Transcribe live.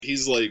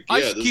he's like, yeah,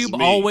 Ice this Cube is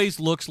me. always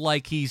looks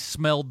like he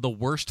smelled the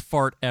worst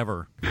fart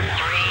ever.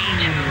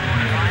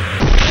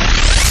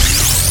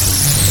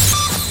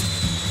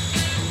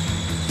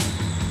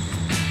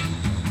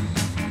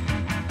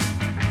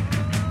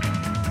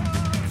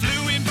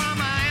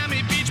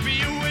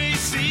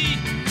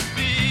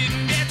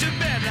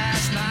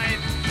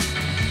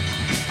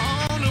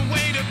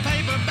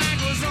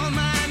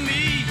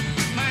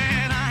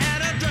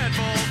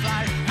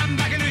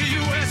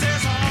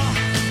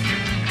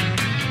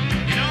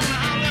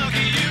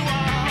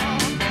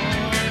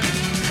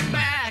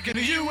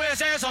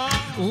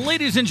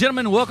 Ladies and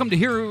gentlemen, welcome to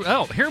Hero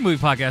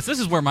Movie Podcast. This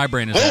is where my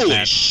brain is at.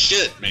 Holy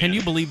shit, man. Can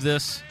you believe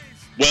this?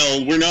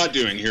 Well, we're not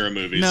doing hero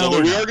movies, No,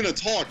 although we are going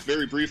to talk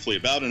very briefly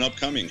about an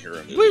upcoming hero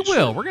movie. We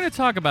will. We're going to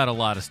talk about a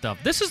lot of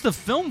stuff. This is the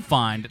Film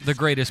Find, the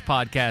greatest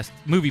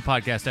movie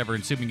podcast ever,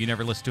 assuming you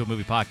never listened to a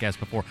movie podcast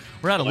before.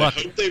 We're out of luck.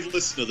 I hope they've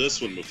listened to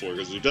this one before,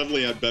 because we've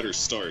definitely had better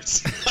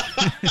starts.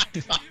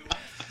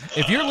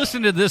 If you're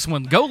listening to this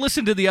one, go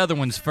listen to the other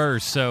ones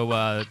first,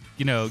 so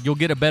you'll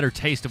get a better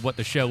taste of what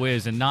the show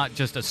is, and not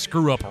just a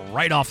screw up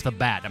right off the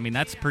bat. I mean,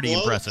 that's pretty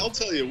impressive. I'll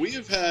tell you, we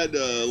have had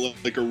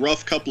like a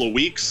rough couple of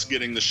weeks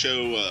getting the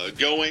show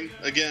going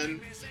again.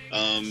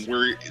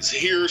 We're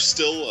here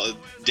still a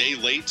day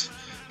late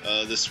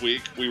this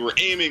week. We were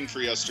aiming for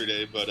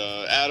yesterday, but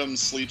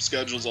Adam's sleep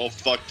schedule's all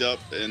fucked up,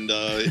 and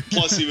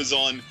plus he was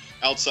on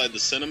Outside the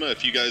Cinema.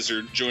 If you guys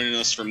are joining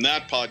us from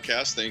that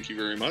podcast, thank you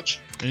very much.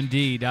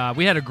 Indeed.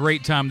 We had a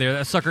great time there.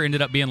 That sucker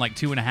ended up being like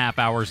 2.5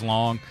 hours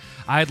long.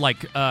 I had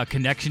like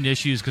connection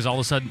issues because all of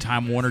a sudden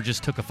Time Warner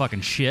just took a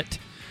fucking shit.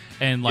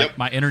 And like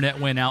my internet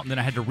went out, and then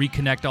I had to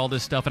reconnect all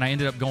this stuff, and I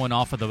ended up going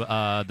off of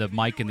the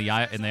mic in the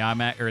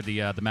iMac or the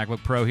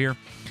MacBook Pro here,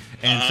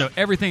 and so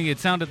everything, it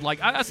sounded like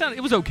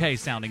it was okay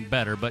sounding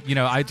better, but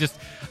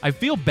I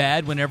feel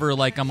bad whenever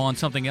like I'm on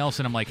something else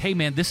and I'm like, hey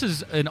man, this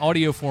is an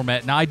audio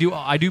format, and I do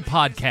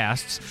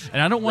podcasts,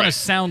 and I don't want to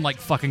sound like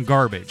fucking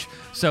garbage.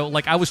 So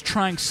like I was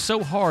trying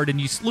so hard,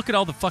 and you look at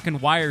all the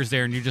fucking wires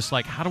there, and you're just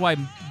like, how do I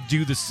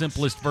do the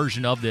simplest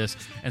version of this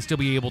and still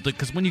be able to?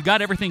 Because when you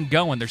got everything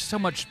going, there's so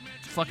much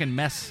fucking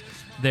mess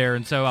there,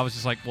 and so I was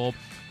just like, well,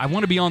 I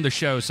want to be on the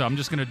show, so I'm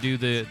just going to do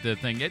the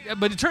thing.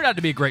 But it turned out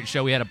to be a great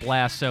show. We had a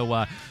blast.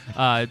 So,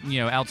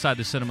 Outside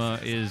the Cinema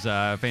is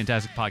a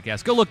fantastic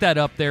podcast. Go look that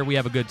up there. We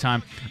have a good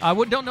time. I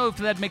don't know if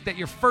that'd make that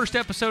your first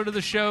episode of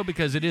the show,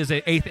 because it is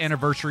an 8th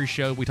anniversary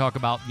show. We talk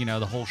about,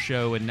 the whole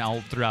show and all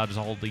throughout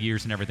all the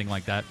years and everything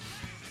like that.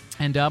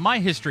 And my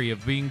history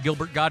of being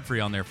Gilbert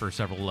Godfrey on there for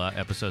several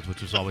episodes,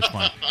 which was always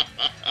fun.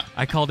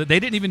 I called it. They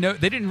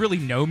didn't really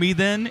know me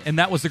then, and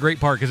that was the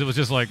great part, because it was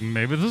just like,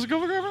 maybe this is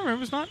Gilbert Godfrey,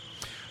 maybe it's not.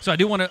 So I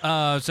do want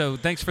to. So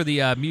thanks for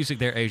the music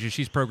there, Asia.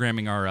 She's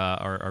programming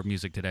our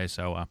music today,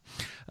 so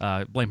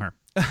blame her.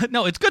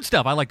 No, it's good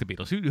stuff. I like the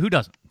Beatles. Who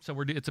doesn't? So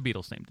it's a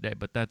Beatles theme today,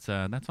 but that's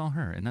all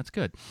her, and that's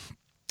good.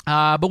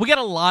 But we got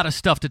a lot of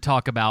stuff to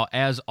talk about,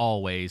 as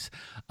always.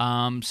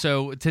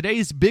 So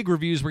today's big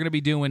reviews, we're going to be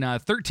doing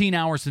 13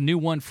 Hours, the new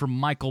one from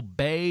Michael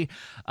Bay.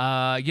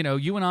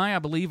 You and I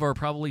believe, are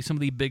probably some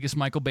of the biggest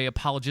Michael Bay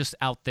apologists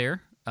out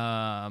there.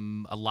 A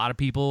lot of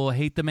people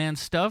hate the man's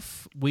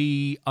stuff.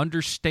 We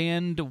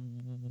understand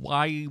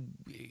why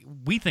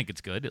we think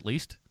it's good, at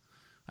least,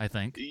 I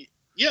think.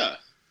 Yeah.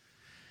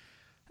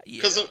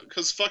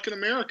 Because fucking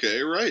America,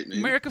 you're right, man.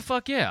 America,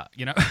 fuck yeah,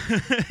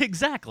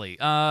 exactly.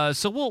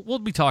 So we'll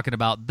be talking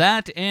about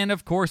that, and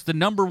of course the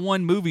number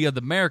one movie of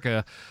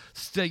America,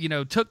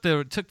 took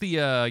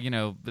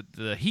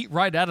the heat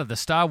right out of the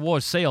Star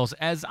Wars sales,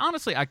 as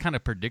honestly I kind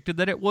of predicted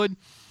that it would,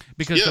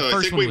 because the first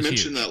I think one we was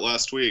mentioned huge. that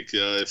last week.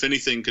 If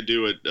anything could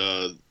do it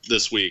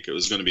this week, it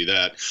was going to be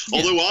that.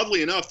 Although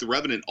oddly enough, The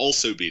Revenant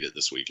also beat it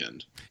this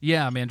weekend.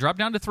 Yeah, man, dropped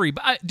down to 3.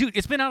 But dude,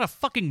 it's been out a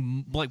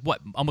fucking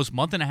almost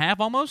month and a half,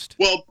 almost.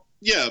 Well,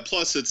 yeah.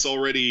 Plus, it's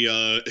already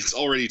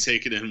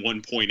taken in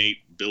 $1.8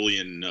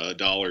 billion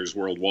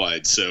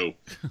worldwide. So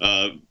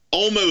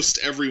almost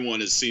everyone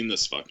has seen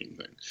this fucking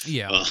thing.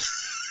 Yeah.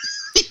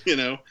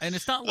 And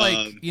it's not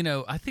like,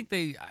 I think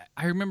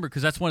I remember,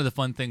 because that's one of the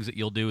fun things that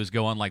you'll do is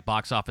go on like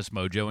Box Office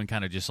Mojo and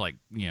kind of just like,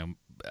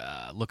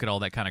 look at all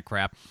that kind of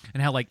crap,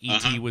 and how like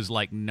E.T. was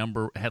like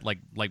had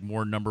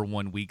more number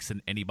one weeks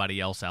than anybody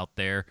else out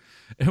there.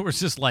 It was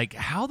just like,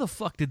 how the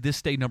fuck did this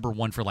stay number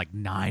one for like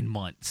 9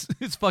 months?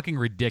 It's fucking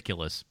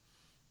ridiculous.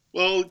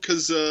 Well,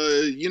 because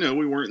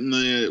we weren't in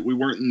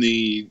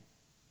the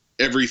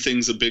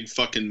everything's a big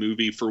fucking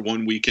movie for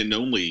one weekend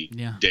only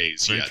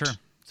days very yet. True.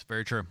 It's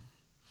very true.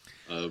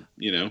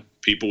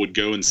 People would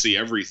go and see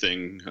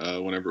everything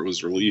whenever it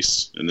was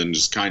released, and then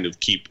just kind of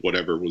keep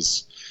whatever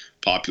was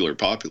popular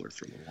for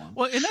a little while.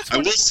 Well, and that's I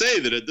will say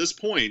that at this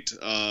point,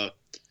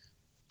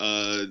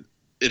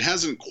 it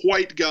hasn't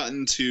quite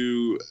gotten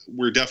to.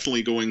 We're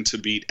definitely going to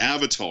beat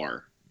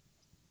Avatar,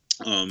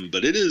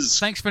 but it is.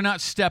 Thanks for not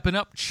stepping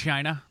up,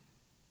 China.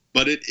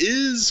 But it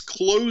is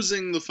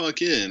closing the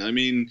fuck in. I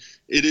mean,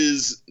 it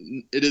is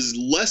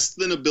less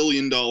than $1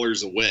 billion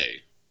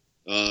away.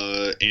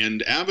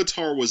 And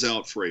Avatar was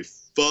out for a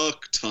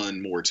fuck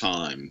ton more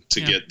time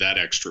to get that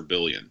extra $1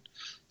 billion.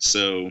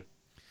 So,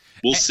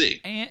 We'll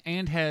see.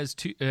 And has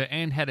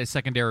and had a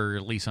secondary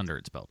release under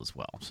its belt as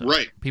well. So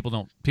right. People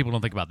don't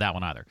think about that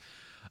one either.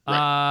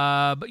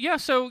 Right. But yeah,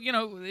 so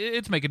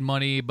it's making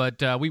money,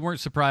 but we weren't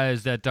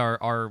surprised that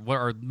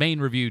our main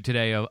review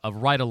today of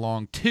Ride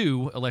Along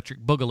 2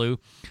 Electric Boogaloo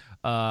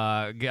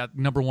got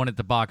number 1 at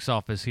the box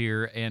office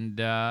here, and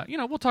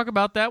we'll talk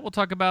about that. We'll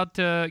talk about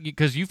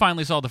because you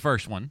finally saw the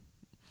first one.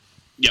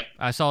 Yep,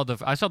 I saw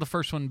the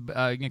first one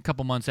a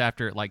couple months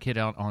after it hit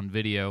out on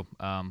video.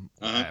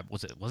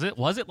 Was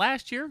it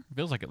last year?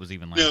 Feels like it was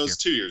even last year. No, it was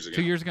 2 years ago.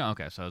 2 years ago.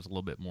 Okay, so it was a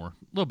little bit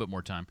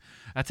more time.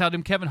 That's how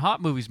them Kevin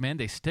Hart movies, man,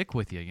 they stick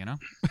with you,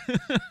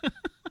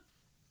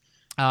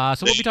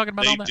 So we'll be talking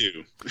about all that. They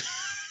do.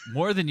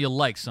 More than you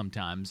like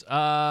sometimes.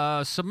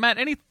 So Matt,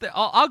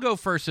 I'll go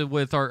first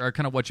with our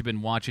kind of what you've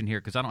been watching here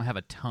because I don't have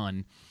a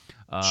ton.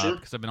 Sure.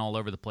 Because I've been all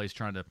over the place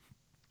trying to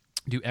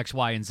do X,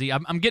 Y, and Z.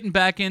 I'm getting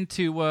back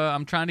into.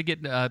 I'm trying to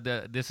get.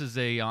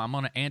 I'm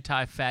on an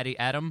anti-fatty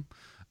atom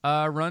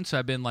run, so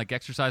I've been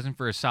exercising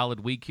for a solid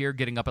week here,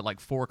 getting up at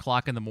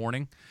 4:00 in the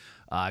morning,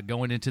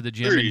 going into the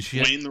gym and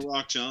shit. Dwayne The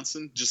Rock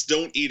Johnson, just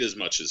don't eat as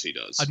much as he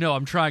does. No,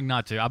 I'm trying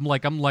not to. I'm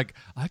like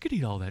I could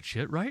eat all that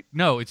shit, right?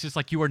 No, it's just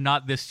you are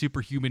not this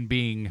superhuman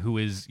being who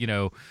is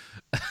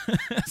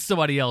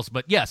somebody else.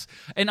 But yes,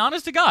 and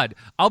honest to God,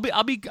 I'll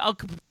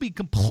be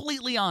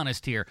completely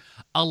honest here.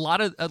 A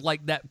lot of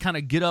that kind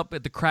of get up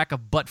at the crack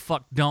of butt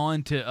fuck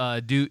dawn to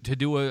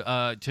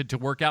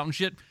work out and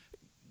shit.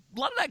 A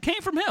lot of that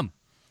came from him.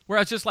 Where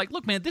I was just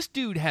look, man, this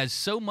dude has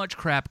so much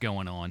crap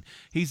going on.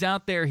 He's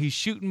out there, he's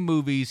shooting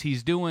movies,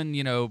 he's doing,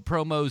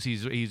 promos,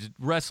 he's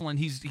wrestling,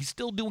 he's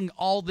still doing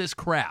all this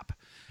crap,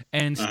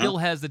 and still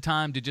has the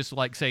time to just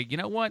say, you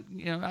know what,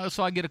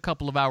 so I get a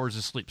couple of hours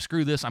of sleep.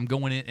 Screw this, I'm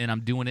going in and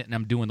I'm doing it and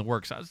I'm doing the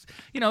work. So I was,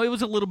 it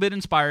was a little bit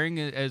inspiring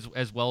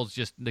as well as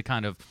just the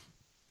kind of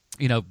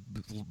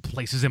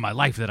places in my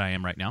life that I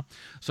am right now.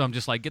 So I'm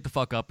just get the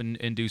fuck up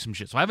and do some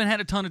shit. So I haven't had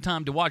a ton of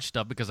time to watch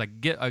stuff because I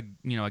get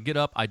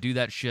up, I do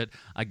that shit,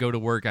 I go to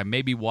work, I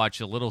maybe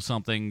watch a little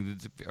something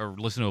or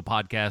listen to a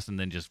podcast and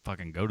then just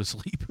fucking go to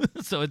sleep.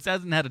 So it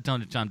hasn't had a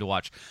ton of time to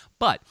watch.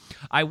 But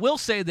I will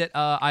say that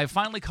I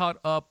finally caught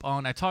up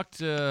on, I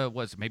talked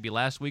maybe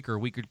last week or a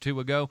week or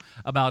two ago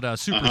about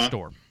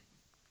Superstore.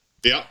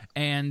 Yeah.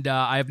 And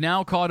I have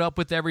now caught up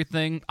with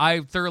everything.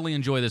 I thoroughly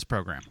enjoy this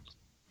program.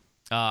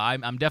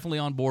 I'm definitely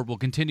on board. We'll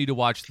continue to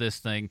watch this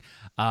thing.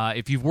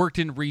 If you've worked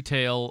in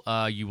retail,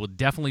 you will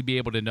definitely be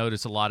able to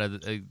notice a lot of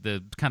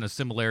the kind of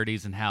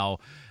similarities and how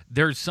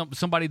there's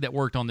somebody that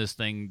worked on this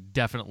thing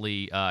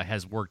definitely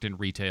has worked in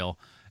retail,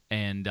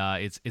 and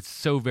it's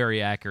so very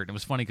accurate. It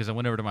was funny because I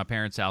went over to my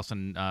parents' house,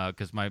 and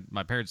because my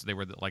parents, they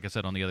were, like I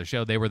said on the other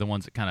show, they were the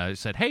ones that kind of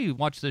said, "Hey,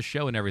 watch this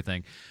show and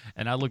everything."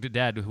 And I looked at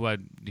Dad, who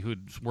had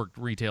worked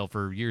retail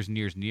for years and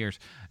years and years,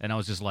 and I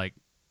was just like,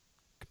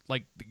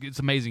 it's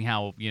amazing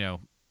how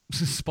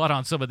spot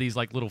on some of these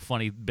little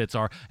funny bits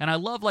are. And I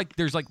love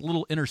there's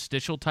little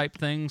interstitial type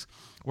things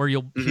where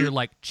you'll hear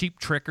Cheap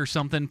Trick or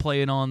something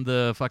playing on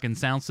the fucking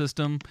sound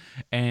system,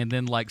 and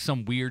then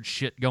some weird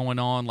shit going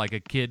on, a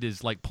kid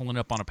is pulling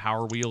up on a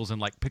Power Wheels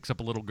and picks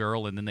up a little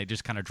girl and then they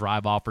just kind of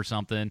drive off or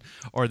something,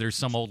 or there's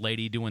some old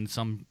lady doing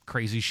some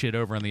crazy shit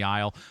over in the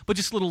aisle, but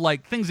just little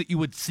things that you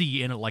would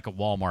see in a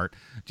Walmart,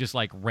 just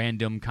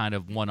random kind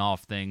of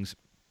one-off things.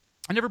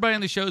 And everybody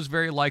on the show is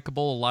very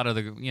likable. A lot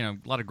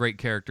of great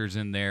characters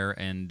in there,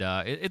 and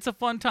it's a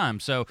fun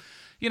time. So,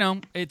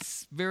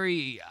 it's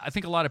very. I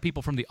think a lot of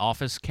people from The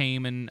Office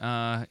came and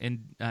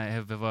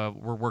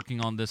were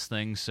working on this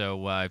thing.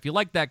 So, if you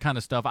like that kind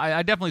of stuff,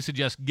 I definitely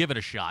suggest give it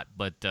a shot.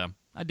 But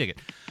I dig it.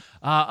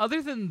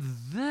 Other than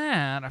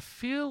that, I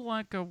feel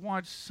like I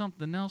watched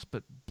something else,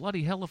 but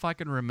bloody hell if I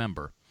can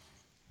remember.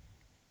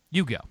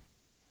 You go.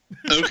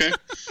 Okay.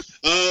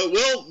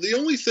 Well, the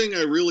only thing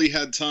I really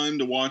had time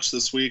to watch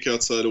this week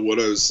outside of what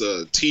I was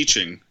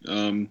teaching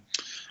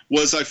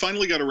was I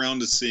finally got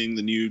around to seeing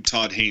the new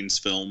Todd Haynes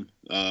film,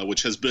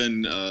 which has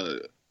been,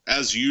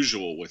 as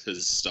usual with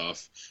his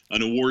stuff,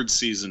 an award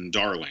season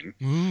darling.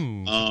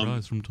 Ooh,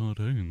 surprise from Todd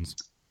Haynes.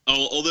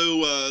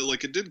 Although,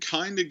 it did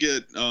kind of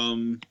get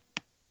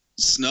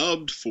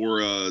snubbed for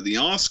the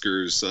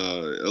Oscars,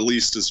 at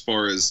least as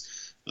far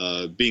as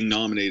being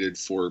nominated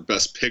for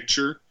Best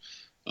Picture.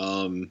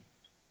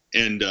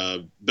 And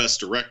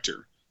Best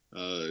Director.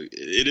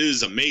 It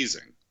is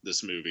amazing,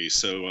 this movie.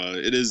 So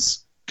it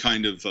is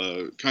kind of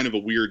a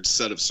weird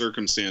set of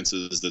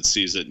circumstances that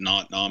sees it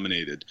not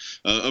nominated.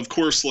 Of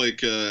course,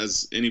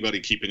 as anybody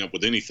keeping up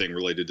with anything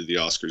related to the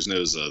Oscars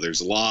knows,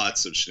 there's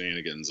lots of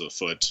shenanigans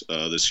afoot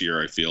this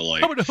year. I feel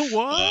like. Oh, no,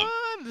 what?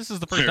 This is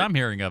the first I'm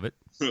hearing of it.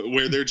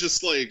 Where they're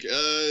just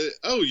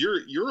oh,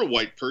 you're a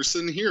white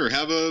person. Here,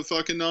 have a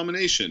fucking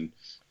nomination.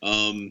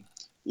 How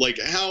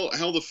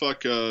the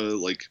fuck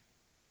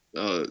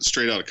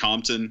Straight Outta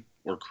Compton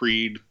or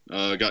Creed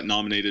got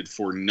nominated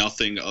for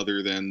nothing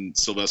other than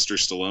Sylvester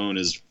Stallone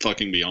is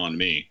fucking beyond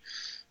me.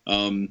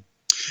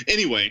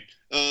 Anyway,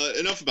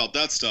 enough about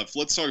that stuff.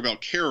 Let's talk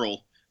about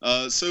Carol.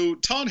 So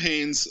Todd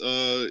Haynes,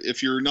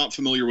 if you're not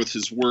familiar with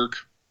his work,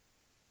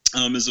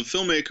 is a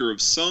filmmaker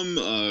of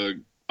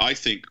some I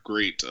think,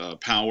 great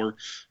power.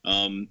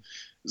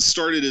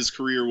 Started his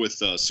career with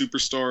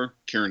Superstore,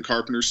 Karen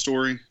Carpenter's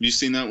story. Have you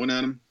seen that one,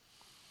 Adam?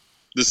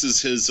 This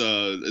is his.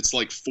 It's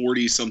like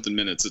 40-something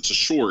minutes. It's a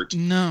short.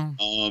 No.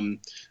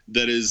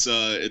 That is.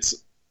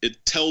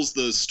 It tells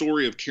the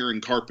story of Karen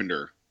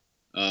Carpenter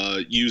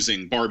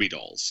using Barbie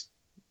dolls.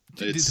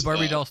 Do the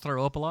Barbie dolls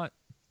throw up a lot?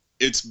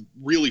 It's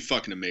really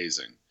fucking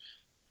amazing.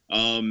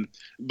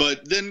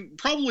 But then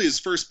probably his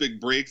first big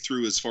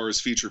breakthrough as far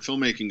as feature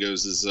filmmaking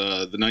goes is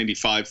the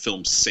 95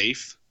 film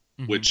Safe,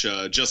 which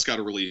just got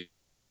a release.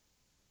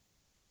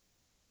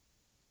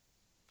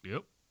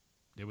 Yep.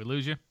 Did we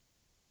lose you?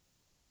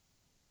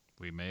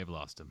 We may have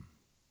lost him.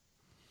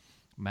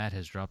 Matt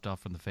has dropped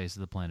off from the face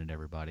of the planet,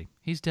 everybody.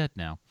 He's dead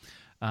now.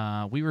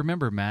 We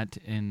remember Matt,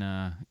 and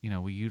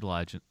we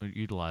utilize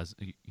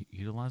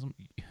him.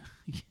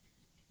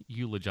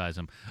 Eulogize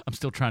him. I'm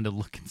still trying to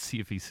look and see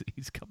if he's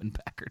coming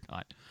back or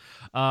not.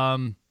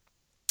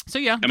 So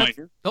yeah. Am I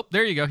here? Oh,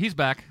 there you go. He's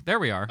back. There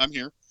we are. I'm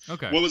here.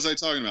 Okay. What was I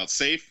talking about?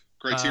 Safe?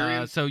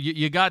 Criterion? So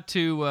you got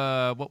to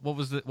what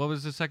was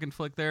the second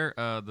flick there?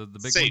 The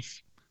big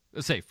Safe.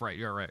 One? Safe, right?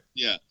 You're right.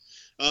 Yeah.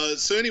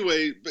 So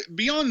anyway,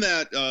 beyond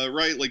that,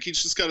 right, like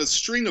he's just got a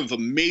string of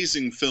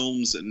amazing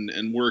films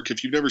and work.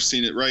 If you've never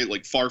seen it, right,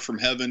 like Far From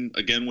Heaven,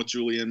 again with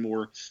Julianne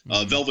Moore,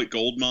 Velvet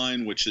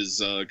Goldmine, which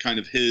is kind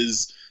of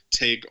his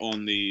take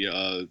on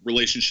the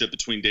relationship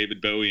between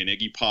David Bowie and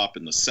Iggy Pop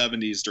in the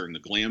 70s during the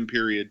glam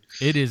period.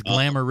 It is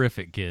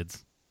glamorific,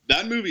 kids.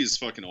 That movie is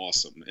fucking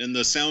awesome, and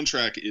the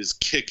soundtrack is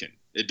kicking.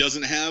 It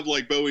doesn't have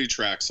like Bowie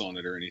tracks on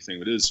it or anything,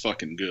 but it is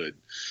fucking good.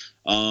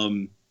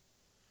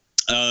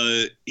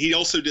 He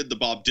also did the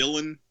Bob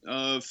Dylan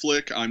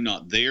flick, I'm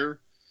Not There.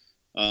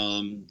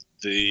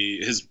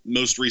 His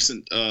most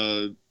recent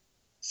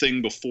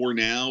thing before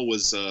now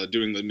was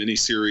doing the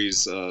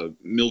miniseries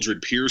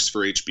Mildred Pierce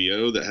for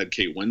HBO that had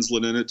Kate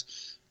Winslet in it.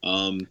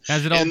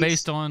 Has it all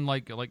based on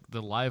like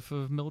the life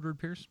of Mildred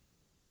Pierce?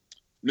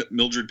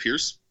 Mildred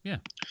Pierce? Yeah.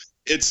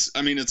 It's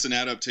an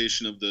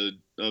adaptation of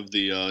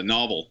the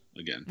novel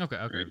again. Okay,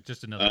 right?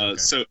 Just another.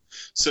 Okay.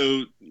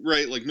 So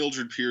right, like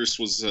Mildred Pierce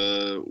was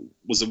a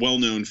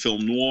well-known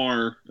film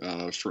noir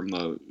from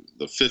the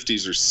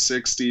 50s or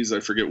 60s. I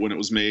forget when it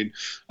was made,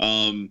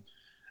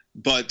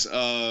 but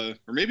or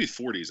maybe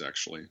 40s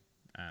actually.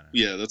 I don't know.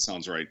 Yeah, that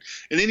sounds right.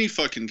 In any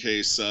fucking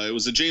case, it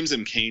was a James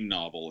M. Cain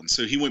novel, and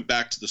so he went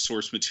back to the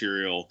source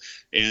material,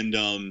 and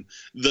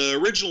the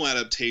original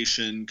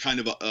adaptation kind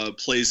of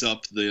plays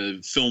up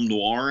the film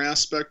noir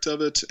aspect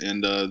of it,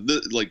 and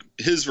like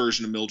his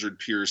version of Mildred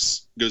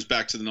Pierce goes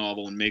back to the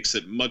novel and makes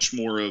it much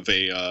more of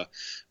a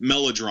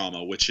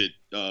melodrama, which it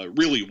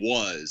really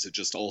was. It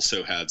just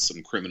also had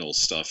some criminal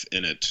stuff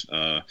in it.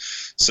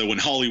 So when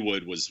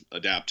Hollywood was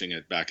adapting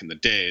it back in the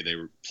day, they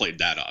played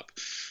that up.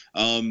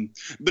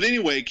 But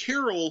anyway,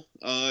 Carol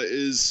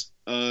is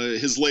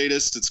his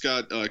latest. It's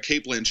got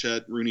Cate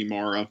Blanchett, Rooney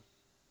Mara,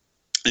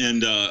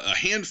 and a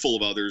handful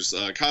of others.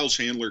 Kyle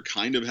Chandler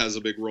kind of has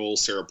a big role.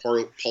 Sarah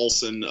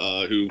Paulson,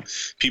 who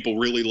people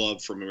really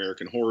love from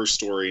American Horror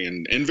Story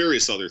and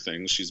various other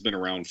things. She's been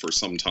around for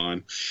some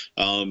time.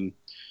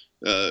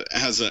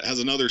 Has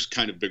another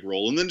kind of big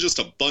role, and then just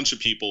a bunch of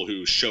people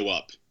who show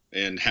up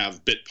and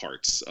have bit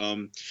parts.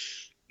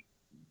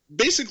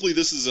 Basically,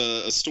 this is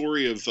a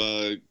story of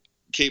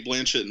Cate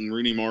Blanchett and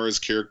Rooney Mara's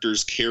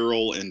characters,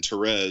 Carol and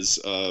Therese,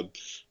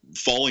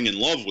 falling in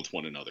love with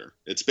one another.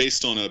 It's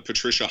based on a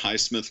Patricia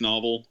Highsmith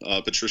novel.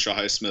 Patricia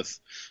Highsmith,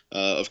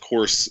 of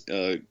course,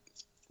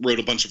 wrote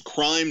a bunch of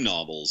crime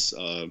novels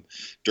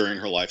during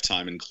her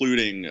lifetime,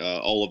 including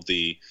all of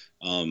the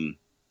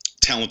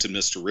Talented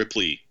Mr.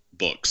 Ripley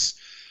books.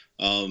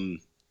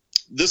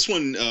 This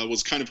one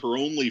was kind of her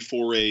only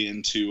foray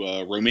into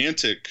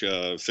romantic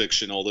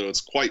fiction, although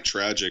it's quite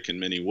tragic in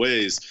many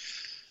ways.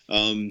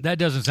 That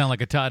doesn't sound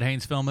like a Todd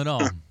Haynes film at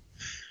all.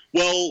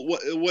 Well,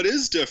 what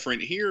is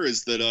different here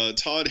is that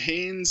Todd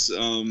Haynes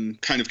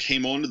kind of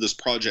came onto this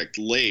project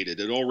late. It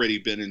had already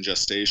been in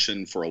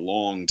gestation for a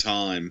long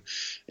time,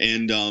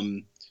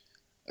 and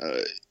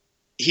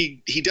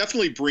he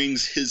definitely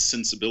brings his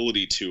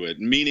sensibility to it,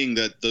 meaning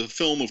that the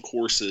film, of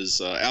course,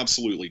 is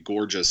absolutely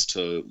gorgeous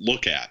to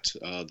look at.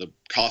 The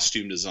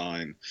costume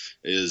design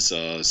is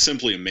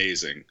simply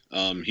amazing.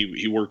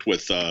 He worked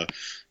with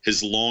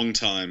his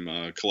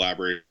longtime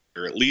collaborator,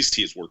 or at least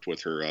he has worked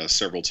with her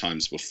several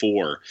times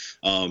before,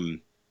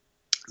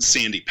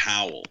 Sandy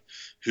Powell,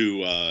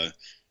 who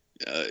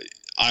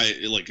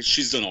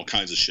she's done all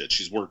kinds of shit.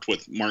 She's worked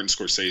with Martin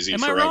Scorsese Am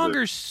forever. I wrong,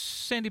 or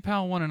Sandy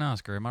Powell won an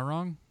Oscar? Am I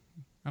wrong?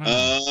 I don't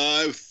know.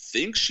 I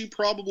think she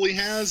probably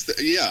has.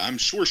 Yeah, I'm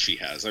sure she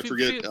has. I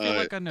forget. Feel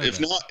like I know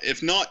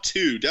if not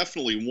two,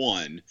 definitely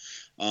one.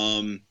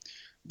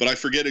 But I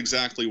forget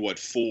exactly what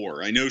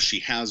for. I know she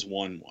has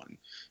won one.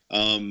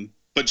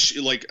 But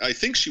I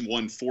think she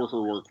won for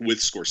her work with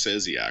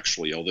Scorsese,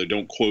 actually, although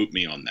don't quote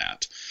me on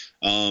that.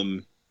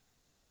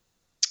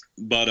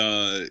 But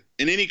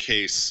in any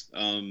case,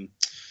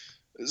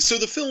 so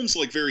the film's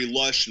like very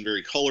lush and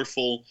very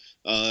colorful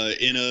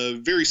in a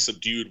very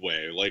subdued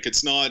way. Like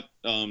it's not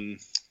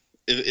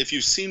if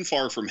you've seen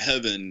Far From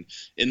Heaven,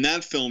 in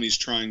that film he's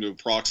trying to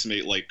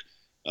approximate like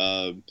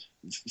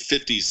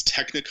 50s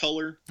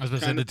Technicolor. I was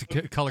going to say the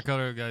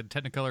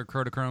Technicolor,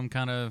 Kodachrome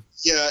kind of.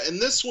 Yeah, and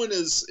this one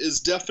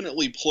is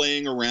definitely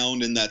playing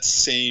around in that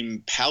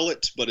same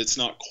palette, but it's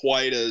not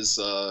quite as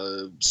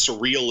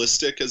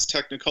surrealistic as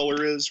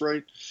Technicolor is,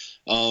 right?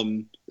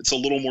 It's a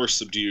little more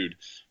subdued,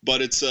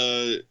 but it's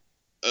an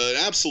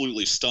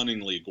absolutely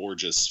stunningly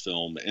gorgeous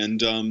film,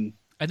 and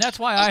that's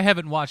why I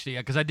haven't watched it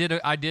yet, because I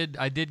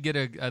did get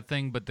a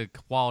thing, but the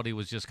quality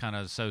was just kind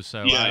of so.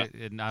 Yeah.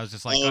 And I was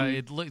just like,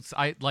 it looks,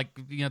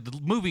 the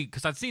movie,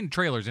 because I've seen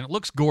trailers and it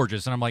looks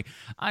gorgeous, and I'm like,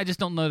 I just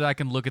don't know that I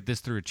can look at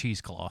this through a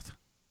cheesecloth.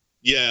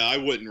 Yeah, I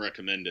wouldn't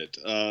recommend it.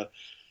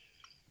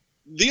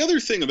 The other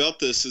thing about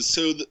this is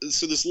so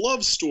this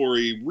love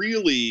story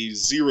really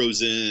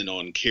zeroes in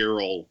on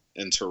Carol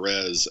and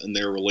Therese and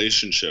their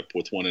relationship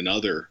with one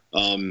another.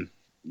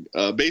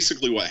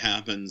 Basically what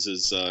happens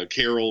is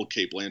Carol,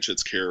 Cate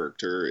Blanchett's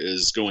character,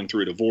 is going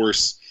through a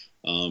divorce.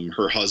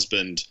 Her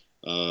husband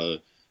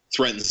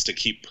threatens to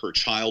keep her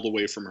child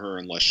away from her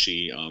unless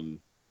she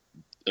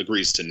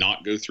agrees to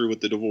not go through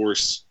with the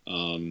divorce,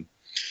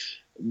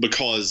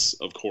 because,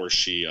 of course,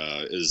 she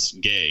is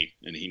gay,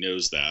 and he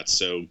knows that.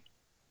 So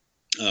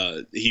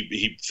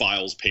he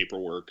files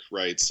paperwork,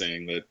 right,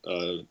 saying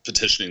that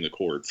petitioning the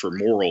court for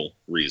moral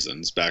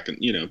reasons back in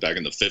the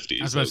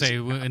 50s. I was going to say,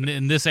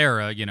 in this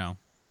era,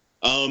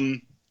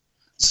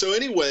 So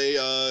anyway,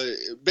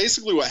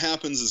 basically what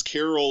happens is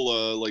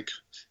Carol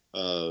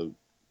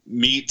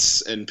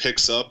meets and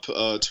picks up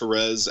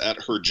Therese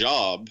at her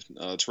job.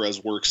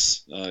 Therese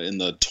works in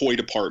the toy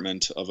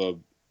department of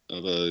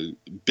a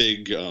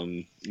big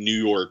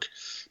New York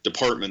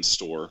department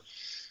store,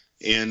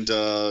 and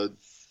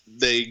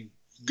they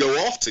go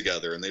off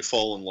together and they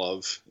fall in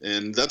love,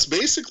 and that's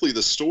basically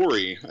the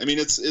story. I mean,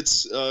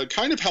 it's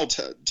kind of how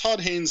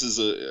Todd Haynes is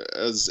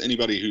as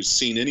anybody who's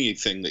seen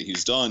anything that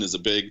he's done is a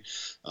big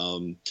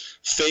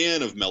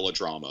fan of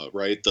melodrama,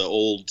 right? The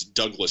old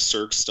Douglas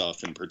Sirk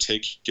stuff in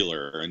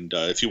particular. And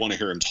if you want to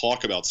hear him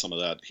talk about some of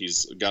that,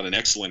 he's got an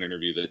excellent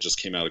interview that just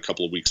came out a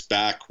couple of weeks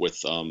back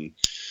with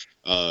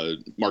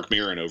Mark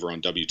Maron over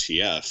on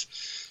WTF.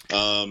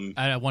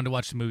 I wanted to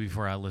watch the movie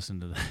before I listened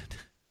to that.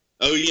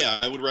 Oh yeah,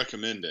 I would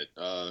recommend it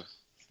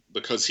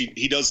because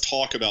he does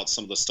talk about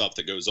some of the stuff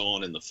that goes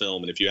on in the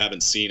film, and if you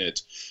haven't seen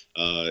it,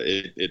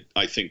 it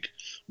I think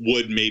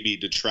would maybe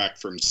detract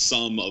from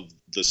some of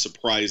the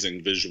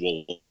surprising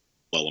visual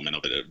element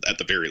of it at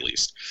the very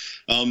least.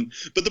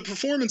 But the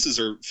performances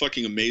are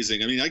fucking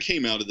amazing. I mean, I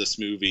came out of this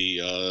movie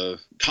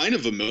kind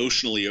of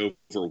emotionally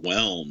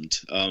overwhelmed,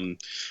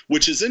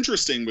 which is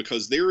interesting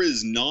because there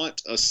is not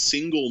a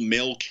single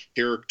male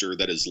character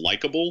that is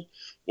likable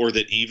or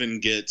that even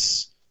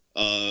gets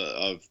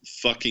a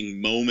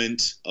fucking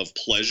moment of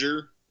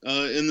pleasure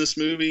in this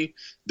movie.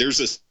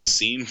 There's a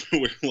scene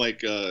where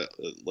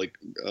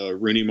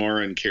Rooney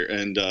Mara and Cate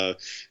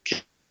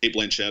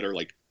Blanchett are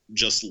like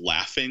just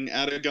laughing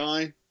at a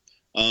guy.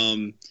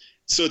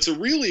 So it's a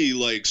really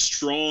like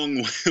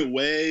strong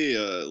way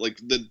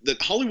that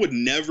Hollywood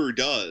never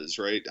does,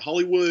 right?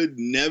 Hollywood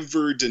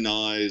never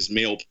denies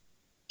male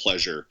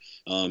pleasure,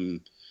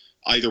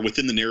 either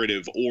within the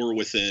narrative or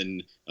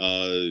within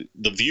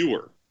the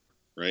viewer.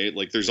 Right?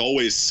 Like there's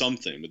always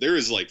something, but there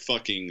is like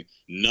fucking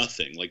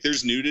nothing. Like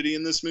there's nudity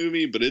in this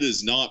movie, but it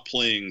is not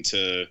playing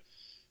to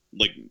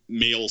like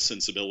male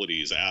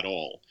sensibilities at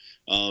all.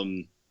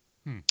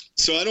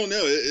 So I don't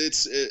know.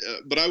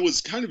 But I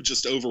was kind of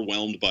just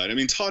overwhelmed by it. I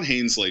mean, Todd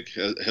Haynes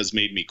has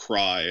made me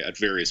cry at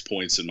various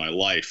points in my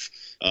life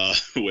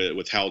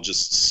with how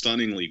just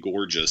stunningly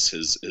gorgeous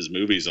his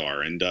movies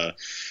are. And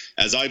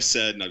as I've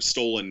said, and I've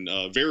stolen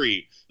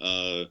very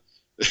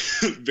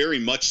very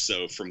much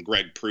so from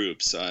Greg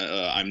Proops.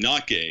 I'm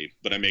not gay,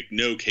 but I make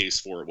no case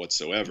for it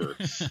whatsoever.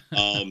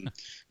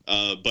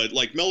 But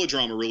like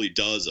melodrama really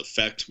does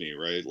affect me,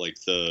 right? Like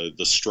the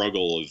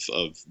struggle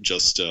of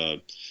just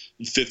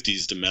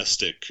 50s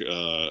domestic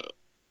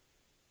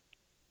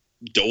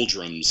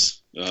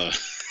doldrums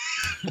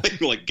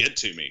like get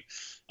to me.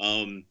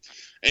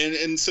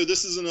 And so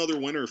this is another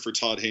winner for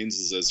Todd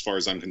Haynes as far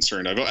as I'm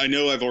concerned. I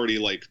know I've already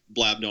like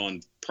blabbed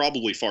on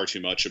probably far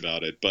too much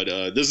about it, but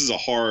this is a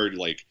hard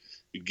like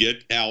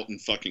get out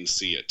and fucking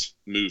see it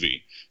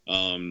movie.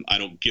 I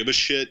don't give a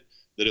shit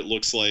that it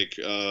looks like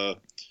a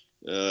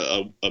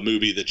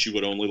movie that you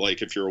would only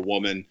like if you're a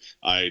woman.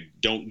 I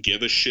don't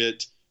give a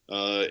shit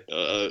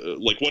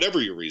like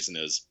whatever your reason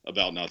is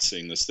about not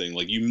seeing this thing.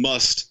 Like you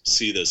must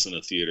see this in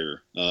a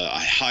theater.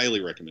 I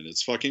highly recommend it.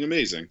 It's fucking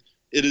amazing.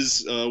 It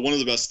is one of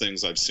the best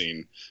things I've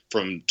seen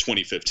from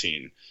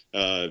 2015.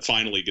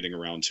 Finally getting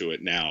around to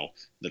it now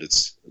that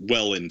it's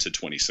well into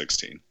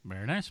 2016.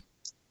 Very nice.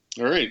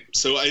 All right.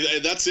 So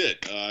that's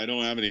it. I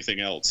don't have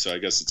anything else. So I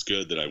guess it's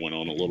good that I went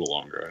on a little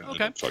longer.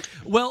 Okay.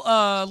 Well,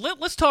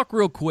 let's talk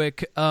real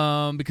quick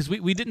because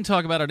we didn't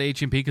talk about it at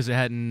HMP because it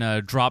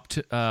hadn't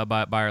dropped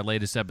by our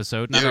latest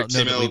episode. And I don't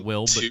know that we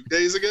will. 2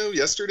 days ago?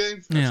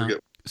 Yesterday? Yeah. I forget.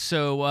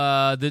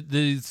 So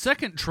the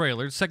second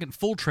trailer, second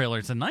full trailer,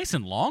 it's a nice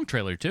and long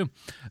trailer too,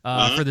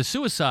 for the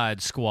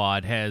Suicide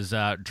Squad has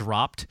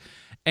dropped.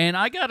 And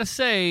I gotta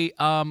say,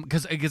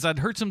 because I'd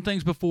heard some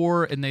things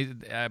before, and I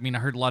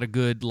heard a lot of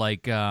good,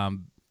 like,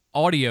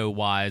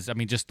 audio-wise,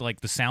 just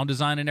like the sound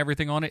design and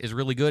everything on it is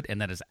really good,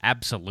 and that is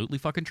absolutely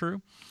fucking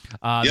true.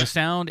 The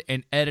sound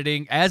and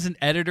editing, as an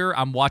editor,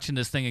 I'm watching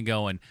this thing and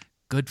going,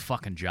 good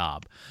fucking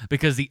job.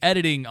 Because the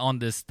editing on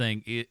this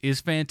thing is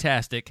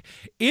fantastic.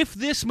 If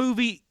this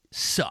movie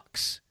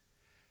sucks,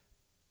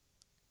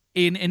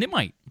 and it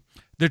might,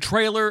 the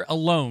trailer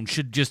alone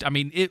should just,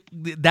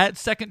 that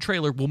second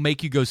trailer will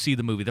make you go see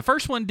the movie. The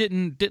first one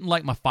didn't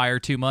light my fire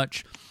too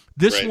much.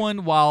 This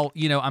one, while,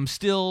 I'm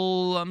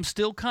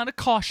still kind of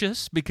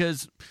cautious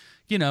because,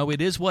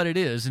 it is what it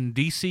is. And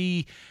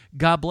DC,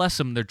 God bless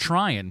them, they're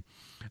trying.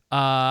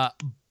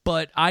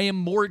 But I am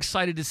more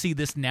excited to see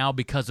this now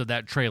because of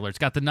that trailer. It's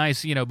got the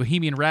nice,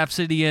 Bohemian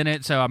Rhapsody in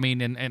it. So,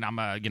 and I'm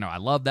I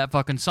love that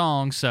fucking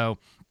song. So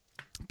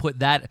put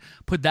that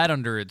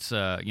under its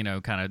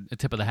kind of a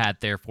tip of the hat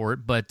there for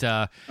it. But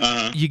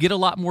you get a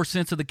lot more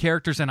sense of the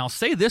characters, and I'll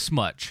say this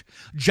much: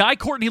 Jai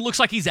Courtney looks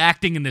like he's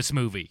acting in this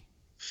movie.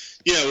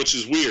 Yeah, which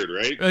is weird,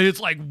 right? It's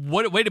like,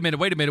 what? Wait a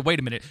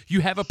minute.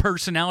 You have a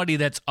personality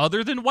that's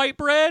other than white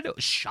bread?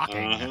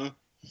 Shocking.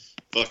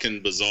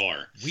 Fucking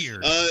bizarre.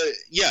 Weird.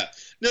 Yeah.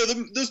 No,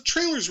 the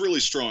trailer's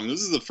really strong.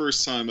 This is the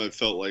first time I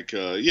felt like,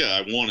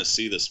 I want to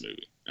see this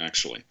movie,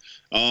 actually.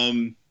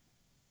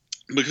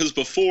 Because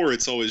before,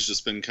 it's always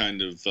just been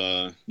kind of,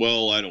 I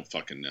don't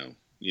fucking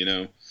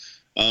know,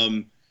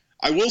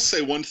 I will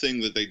say one thing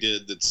that they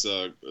did that's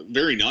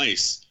very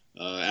nice,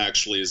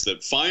 actually, is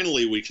that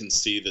finally we can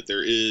see that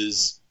there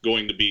is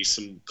going to be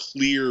some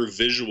clear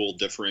visual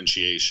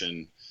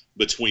differentiation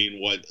between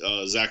what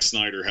Zack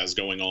Snyder has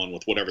going on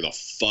with whatever the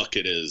fuck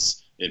it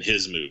is in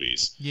his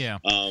movies. Yeah.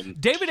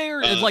 David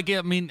Ayer is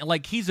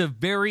he's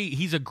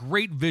a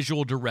great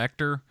visual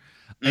director.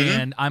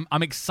 And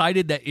I'm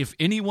excited that if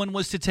anyone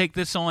was to take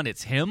this on,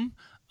 it's him.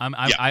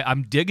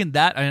 I'm digging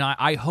that, and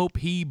I hope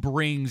he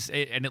brings,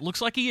 and it looks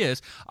like he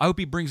is, I hope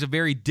he brings a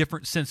very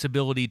different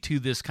sensibility to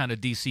this kind of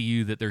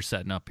DCU that they're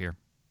setting up here.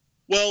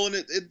 Well, and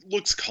it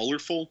looks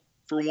colorful,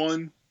 for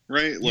one,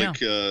 right?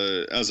 Like,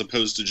 as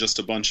opposed to just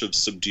a bunch of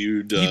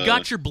subdued... You've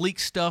got your bleak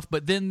stuff,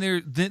 but then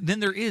there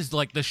is,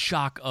 like, the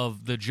shock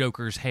of the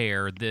Joker's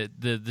hair,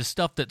 the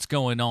stuff that's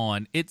going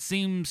on. It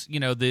seems,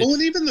 Well,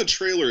 and even the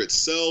trailer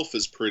itself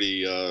is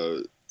pretty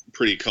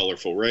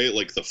colorful, right?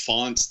 Like, the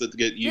fonts that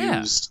get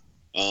used...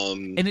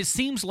 and it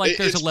seems like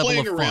there's a level of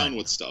fun. It's playing around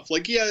with stuff.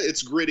 Like, yeah,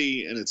 it's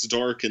gritty and it's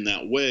dark in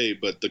that way,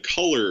 but the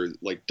color,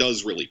 like,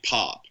 does really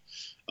pop.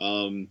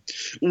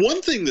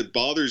 One thing that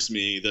bothers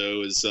me,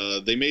 though, is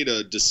they made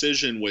a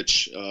decision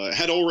which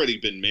had already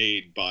been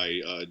made by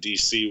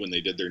DC when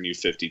they did their New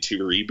 52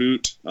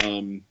 reboot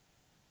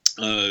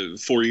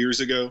 4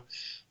 years ago.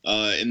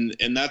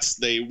 And that's,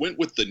 they went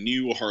with the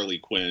new Harley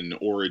Quinn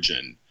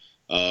origin,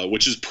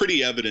 which is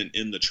pretty evident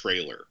in the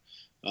trailer.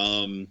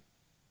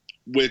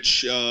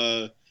 Which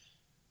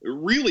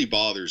really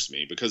bothers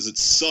me because it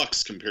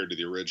sucks compared to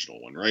the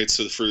original one, right?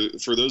 So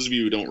for those of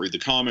you who don't read the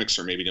comics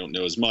or maybe don't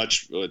know as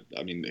much, but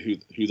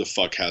who the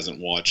fuck hasn't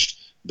watched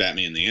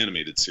Batman the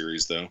Animated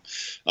Series, though?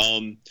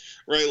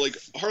 Right, like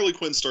Harley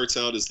Quinn starts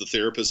out as the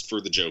therapist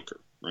for the Joker,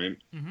 right?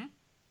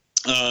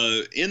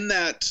 Mm-hmm. In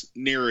that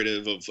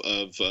narrative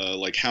of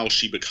like how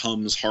she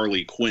becomes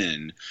Harley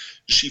Quinn,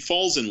 she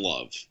falls in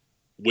love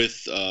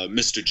with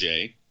Mr.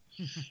 J,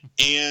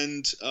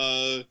 and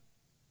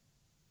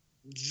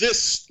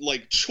this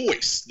like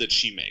choice that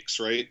she makes,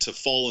 right, to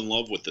fall in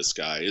love with this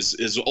guy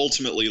is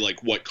ultimately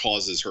like what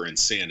causes her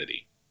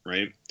insanity,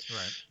 right?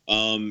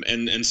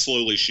 And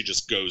slowly she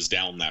just goes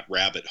down that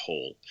rabbit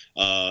hole,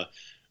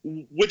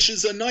 which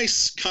is a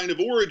nice kind of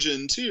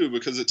origin too,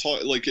 because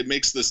it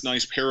makes this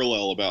nice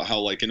parallel about how,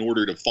 like, in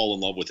order to fall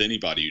in love with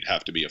anybody, you'd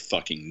have to be a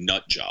fucking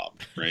nut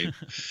job, right?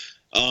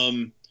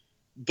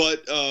 But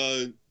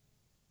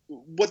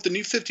what the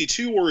New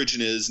 52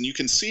 origin is, and you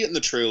can see it in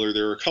the trailer,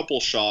 there are a couple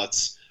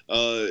shots.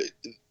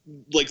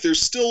 Like,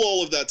 there's still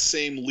all of that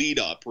same lead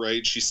up,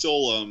 right? She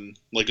still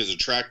like is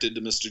attracted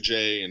to Mr.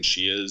 J, and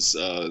she is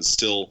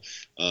still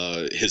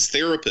his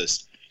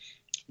therapist,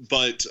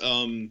 but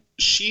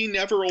she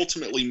never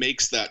ultimately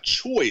makes that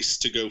choice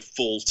to go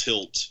full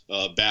tilt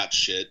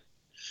batshit,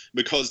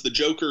 because the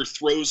Joker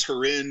throws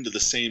her into the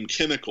same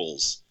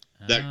chemicals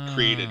that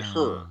created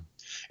her,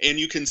 and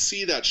you can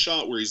see that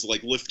shot where he's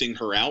like lifting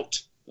her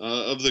out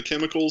of the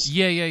chemicals.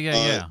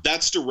 Yeah.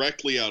 That's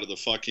directly out of the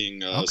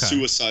fucking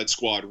Suicide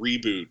Squad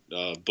reboot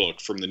book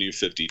from the New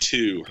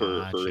 52,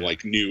 her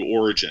like new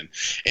origin.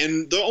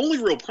 And the only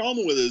real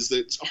problem with it is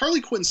that Harley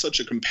Quinn's such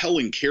a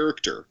compelling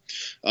character,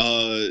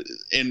 and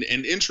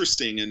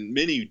interesting in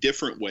many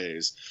different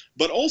ways,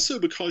 but also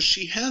because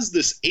she has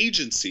this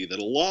agency that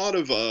a lot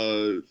of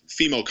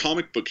female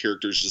comic book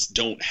characters just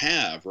don't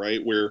have,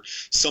 right? Where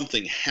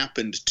something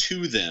happened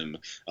to them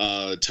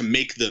to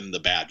make them the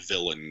bad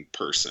villain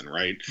person,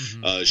 right?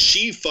 Mm-hmm.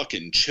 She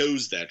fucking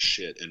chose that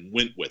shit and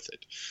went with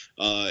it.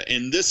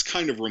 And this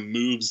kind of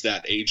removes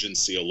that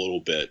agency a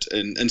little bit.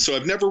 And so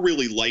I've never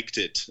really liked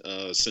it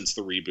since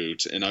the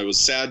reboot, and I was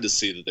sad to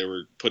see that they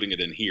were putting it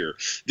in here.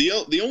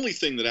 The only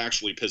thing that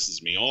actually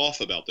pisses me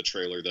off about the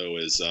trailer, though,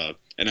 is,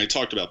 and I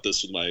talked about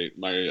this with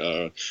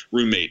my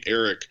roommate,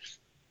 Eric,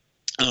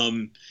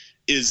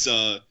 is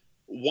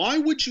why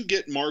would you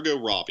get Margot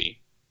Robbie,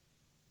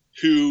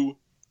 who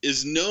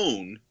is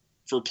known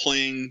for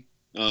playing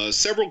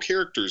several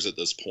characters at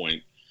this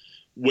point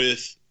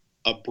with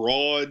a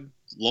broad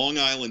Long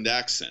Island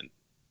accent,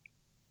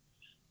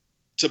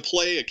 to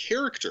play a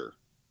character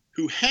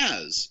who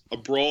has a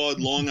broad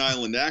Long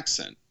Island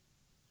accent,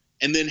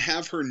 and then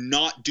have her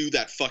not do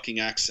that fucking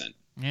accent?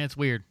 Yeah, it's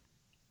weird.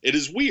 It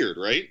is weird,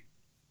 right?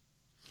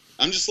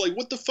 I'm just like,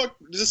 what the fuck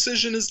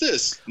decision is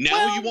this?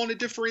 Now you want to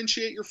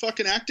differentiate your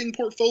fucking acting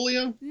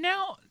portfolio?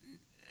 Now,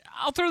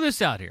 I'll throw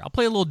this out here. I'll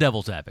play a little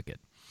devil's advocate.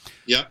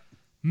 Yeah.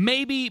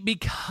 Maybe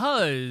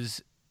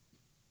because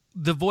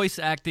the voice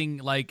acting,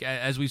 like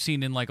as we've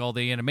seen in like all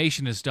the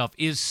animation and stuff,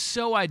 is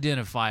so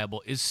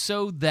identifiable, is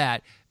so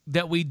that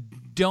we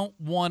don't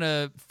want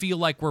to feel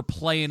like we're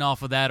playing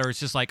off of that, or it's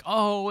just like,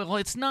 oh, well,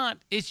 it's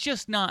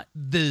just not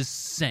the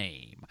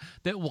same.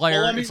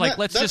 It's like,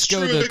 let's just go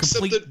the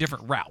complete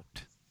different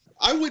route.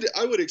 I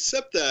would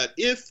accept that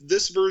if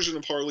this version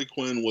of Harley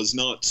Quinn was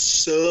not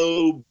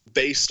so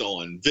based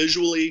on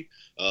visually,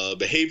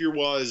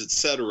 behavior-wise,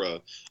 etc.,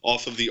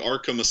 off of the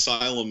Arkham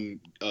Asylum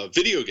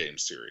video game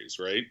series,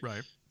 right?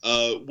 Right.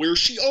 Where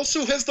she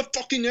also has the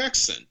fucking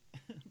accent.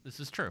 This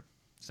is true.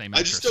 Same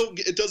actress.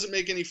 It doesn't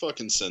make any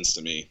fucking sense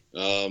to me.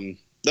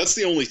 That's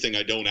the only thing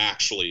I don't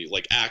actually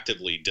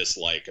actively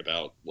dislike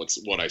about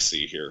what I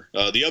see here.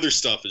 The other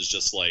stuff is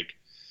just like,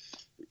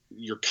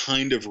 you're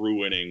kind of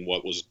ruining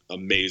what was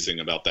amazing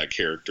about that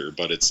character,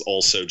 but it's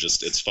also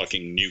just, it's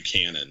fucking new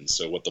canon,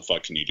 so what the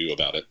fuck can you do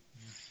about it?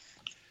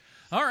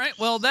 All right,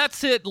 well,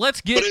 that's it. But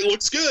it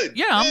looks good.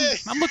 Yeah,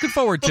 I'm looking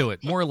forward to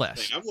it, more or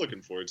less. I'm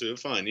looking forward to it,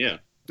 fine, yeah.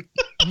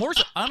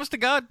 Honest to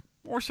God,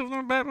 more so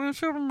than Batman and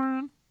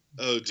Superman.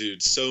 Oh,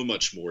 dude, so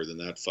much more than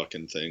that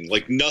fucking thing.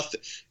 Like,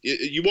 nothing.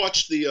 You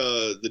watched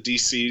the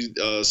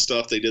DC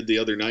stuff they did the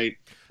other night?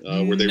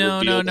 Where they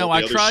revealed No.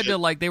 I tried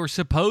to, they were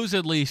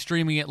supposedly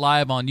streaming it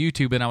live on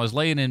YouTube, and I was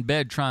laying in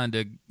bed trying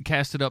to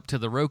cast it up to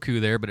the Roku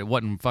there, but it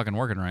wasn't fucking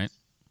working right.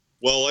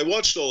 Well, I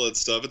watched all that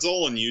stuff. It's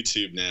all on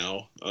YouTube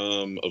now,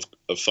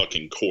 of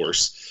fucking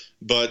course.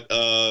 But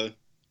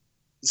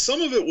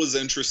some of it was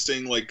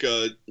interesting, like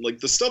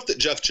the stuff that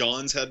Jeff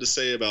Johns had to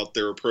say about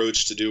their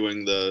approach to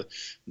doing the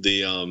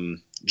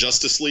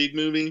Justice League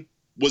movie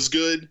was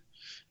good.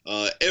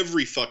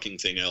 Every fucking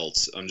thing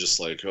else, I'm just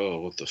like,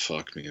 oh, what the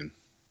fuck, man.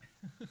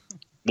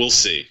 We'll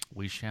see.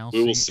 We shall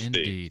see,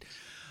 indeed.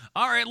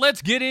 All right,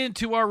 let's get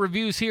into our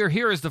reviews here.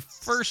 Here is the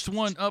first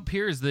one up.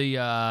 Here is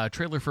the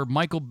trailer for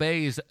Michael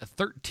Bay's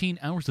 13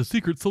 Hours of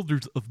Secret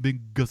Soldiers of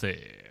Benghazi.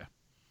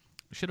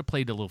 Should have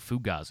played a little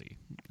Fugazi.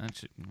 I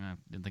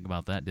didn't think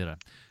about that, did I?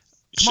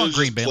 Come on,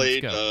 Green Bay,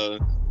 let's go.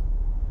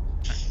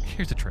 Right,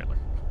 here's the trailer.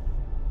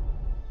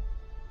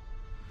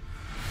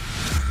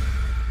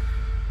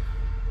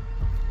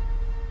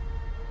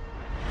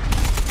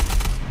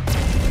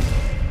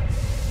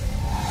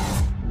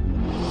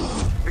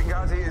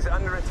 Benghazi is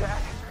under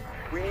attack.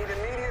 We need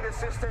immediate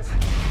assistance.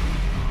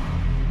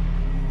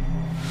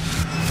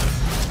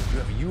 You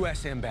have a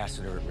U.S.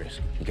 ambassador at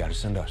risk. You gotta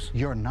send us.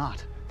 You're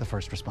not the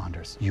first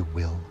responders. You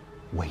will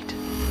wait.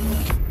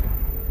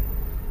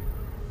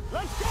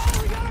 Let's go!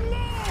 We gotta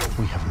move!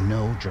 We have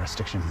no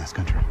jurisdiction in this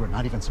country. We're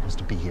not even supposed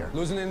to be here.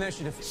 Losing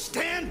initiative.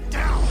 Stand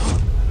down!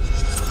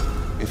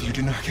 If you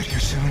do not get here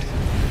soon,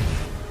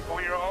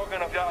 we are all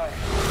gonna die.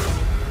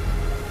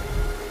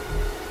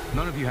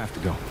 None of you have to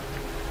go.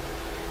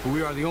 But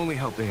we are the only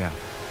help they have.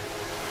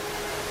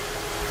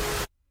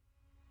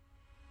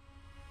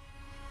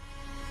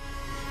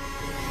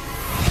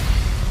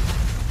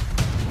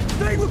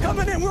 We're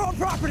coming in. We're on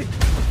property.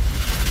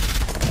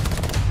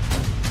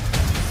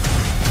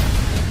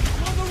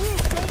 I'm on the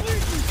roof. Don't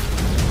leave me.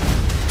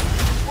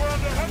 We're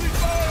under heavy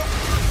fire.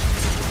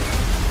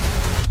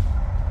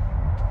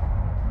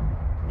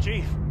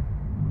 Chief,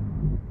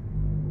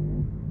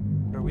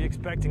 are we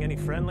expecting any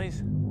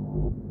friendlies?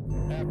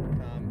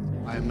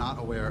 I am not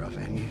aware of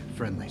any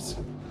friendlies.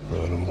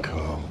 Let them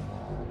come.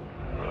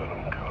 Let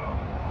them come.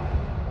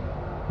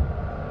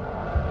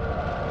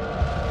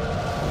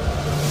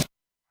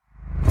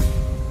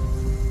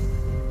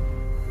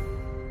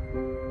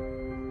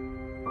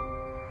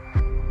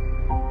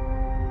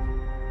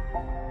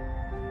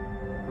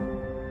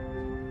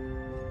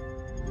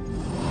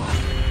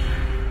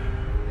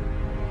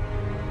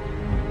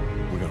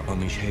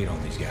 Unleash hate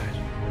on these guys.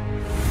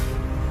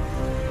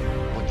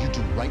 What you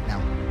do right now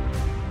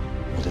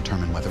will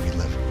determine whether we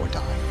live or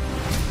die.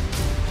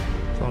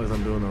 As long as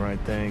I'm doing the right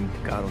thing,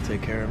 God will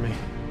take care of me.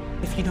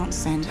 If you don't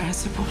send our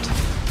support,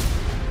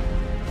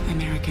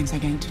 Americans are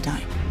going to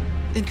die,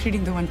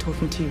 including the one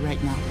talking to you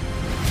right now.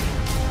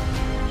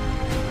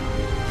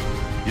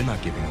 You're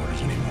not giving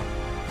orders anymore.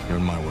 You're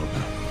in my world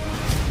now.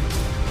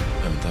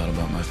 haven't thought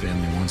about my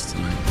family once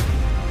tonight.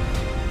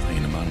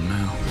 Thinking about them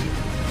now.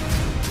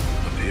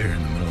 Up here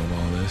in the middle of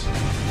all this.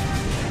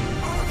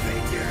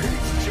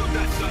 Shoot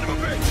that son of a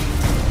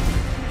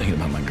bitch! Thinking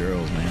about my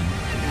girls, man.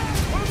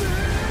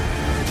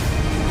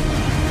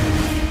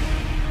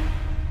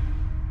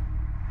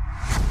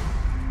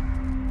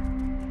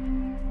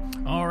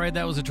 All right,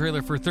 that was a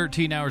trailer for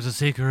 13 Hours of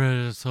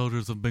Secret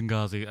Soldiers of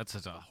Benghazi. That's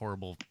such a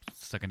horrible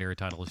secondary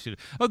title.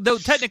 Though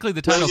technically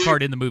the title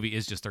card in the movie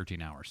is just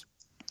 13 hours.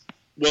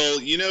 Well,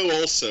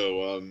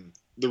 also,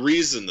 the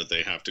reason that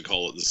they have to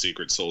call it the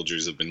Secret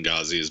Soldiers of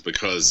Benghazi is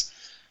because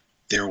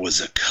there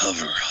was a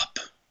cover-up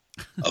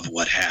of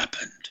what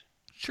happened.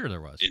 Sure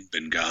there was. In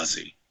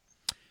Benghazi.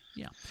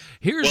 Yeah.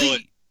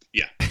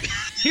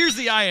 Here's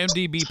the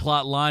IMDb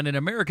plot line. An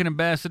American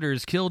ambassador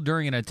is killed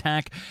during an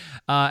attack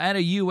at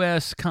a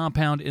U.S.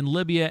 compound in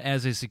Libya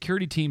as a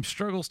security team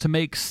struggles to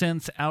make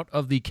sense out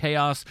of the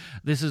chaos.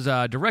 This is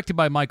directed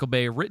by Michael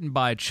Bay, written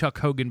by Chuck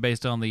Hogan,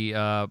 based on the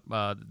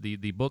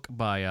book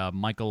by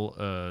Michael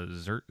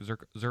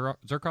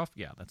Zurkoff.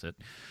 Yeah, that's it.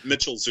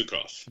 Mitchell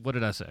Zukoff. What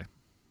did I say?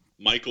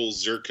 Michael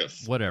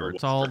Zurkoff. Whatever.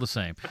 It's all the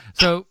same.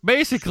 So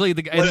basically,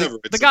 the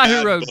the guy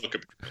who wrote book,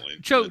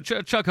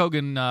 Chuck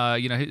Hogan,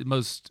 his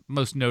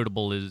most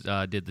notable is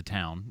did The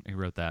Town. He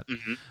wrote that.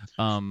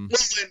 Mm-hmm.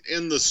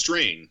 And The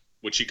Strain,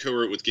 which he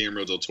co-wrote with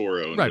Guillermo del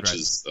Toro, which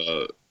is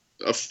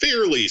a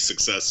fairly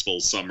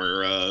successful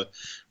summer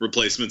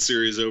replacement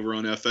series over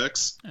on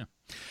FX. Yeah.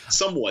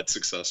 Somewhat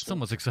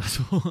successful.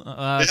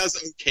 It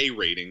has okay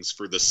ratings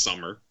for the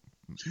summer.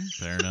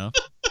 Fair enough.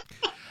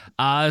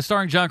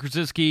 Starring John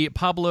Krasinski,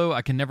 Pablo,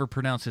 I can never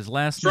pronounce his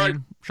last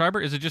name.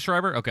 Schreiber? Is it just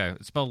Schreiber? Okay,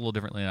 it's spelled a little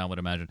differently than I would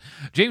imagine.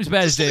 James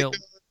Badgedale.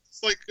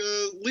 It's like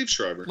Liev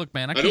Schreiber. Look,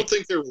 man, I don't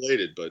think they're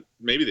related, but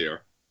maybe they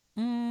are.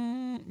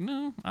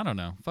 No, I don't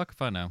know. Fuck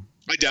if I know.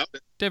 I doubt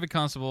it. David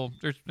Constable.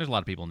 There's a lot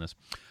of people in this.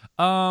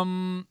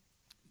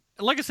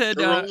 Like I said,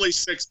 there are only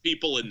 6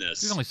 people in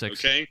this. There's only 6.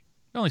 Okay,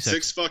 only 6.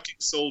 6 fucking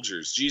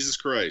soldiers. Jesus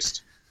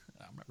Christ!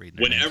 I'm not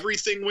reading. When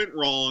everything went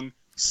wrong,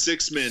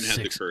 6 men had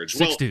the courage.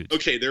 Six dudes.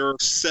 Okay, there are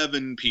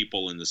 7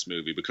 people in this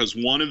movie because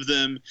one of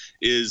them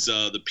is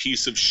the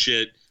piece of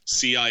shit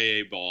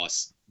CIA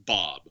boss,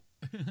 Bob.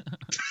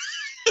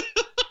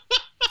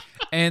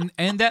 and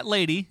that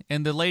lady,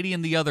 and the lady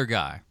and the other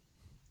guy.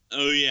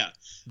 Oh, yeah.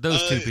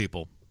 Those 2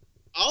 people.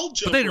 I'll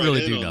jump but they didn't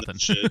really do on nothing.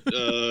 Shit,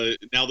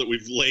 now that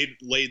we've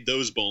laid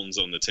those bones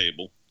on the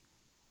table.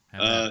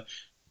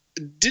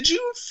 Did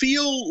you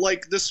feel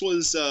like this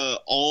was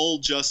all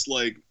just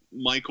like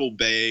Michael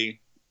Bay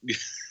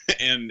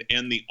and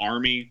the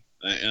army,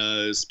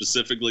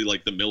 specifically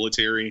like the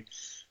military,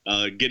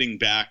 getting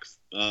back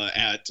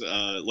at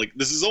like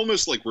this is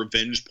almost like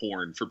revenge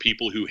porn for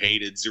people who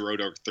hated Zero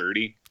Dark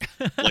 30,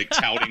 like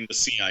touting the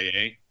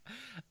CIA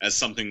as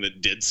something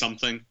that did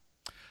something.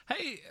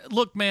 Hey,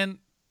 look, man,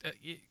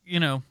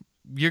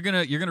 you're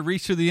gonna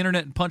reach through the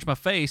internet and punch my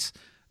face.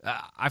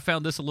 I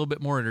found this a little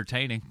bit more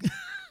entertaining.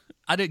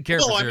 I didn't care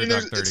for Zero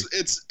Dark 30.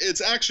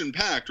 It's action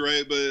packed,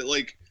 right? But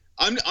like.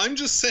 I'm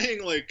just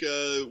saying, like,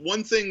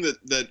 one thing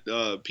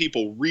that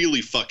people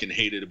really fucking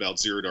hated about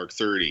Zero Dark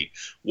 30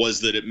 was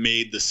that it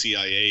made the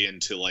CIA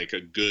into, like, a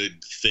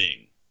good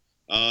thing.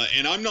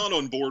 And I'm not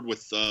on board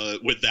with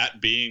that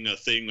being a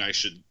thing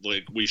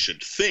we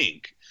should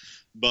think.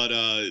 But,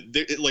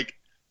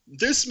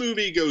 this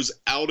movie goes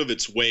out of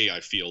its way,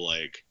 I feel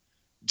like,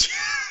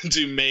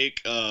 to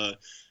make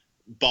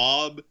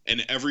Bob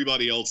and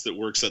everybody else that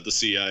works at the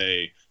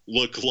CIA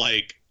look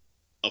like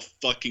a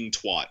fucking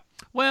twat.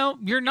 Well,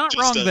 you're not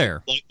wrong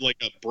there. Like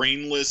a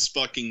brainless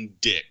fucking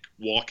dick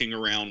walking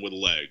around with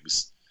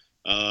legs.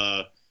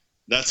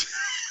 That's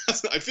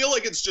I feel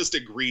like it's just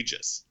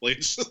egregious. Like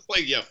it's just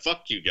like, yeah,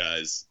 fuck you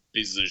guys,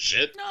 pieces of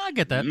shit. No, I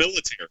get that.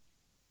 Military.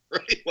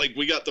 Right? Like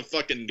we got the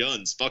fucking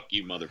guns. Fuck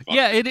you, motherfucker.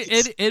 Yeah,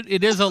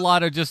 it is a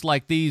lot of just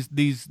like these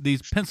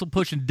pencil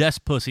pushing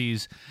desk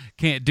pussies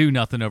can't do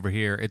nothing over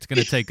here. It's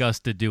going to take us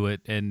to do it,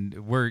 and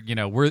we're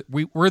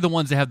the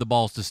ones that have the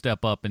balls to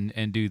step up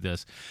and do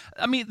this.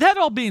 I mean, that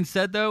all being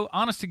said, though,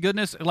 honest to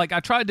goodness, like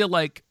I tried to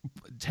like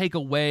take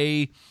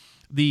away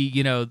the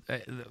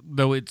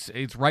though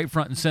it's right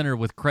front and center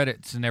with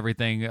credits and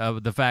everything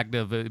of the fact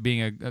of it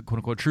being a quote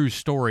unquote true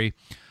story.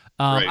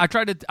 Right.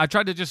 I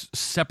tried to just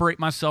separate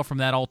myself from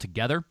that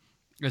altogether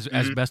as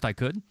best I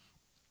could.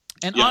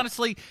 And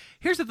honestly,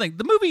 here's the thing: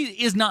 the movie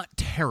is not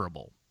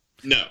terrible.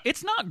 No,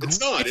 it's not. It's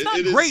not. It's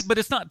not great, but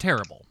it's not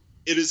terrible.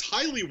 It is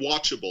highly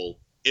watchable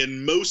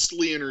and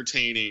mostly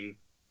entertaining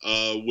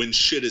when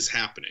shit is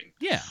happening.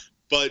 Yeah.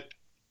 But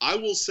I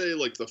will say,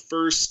 like the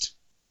first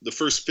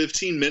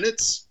 15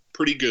 minutes,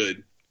 pretty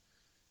good.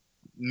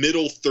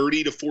 Middle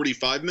 30 to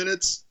 45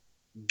 minutes,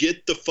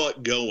 get the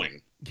fuck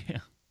going. Yeah.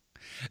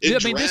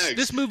 This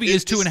movie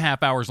is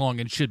 2.5 hours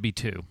long and should be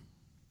 2.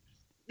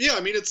 Yeah,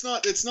 I mean it's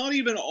not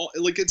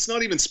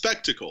even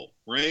spectacle,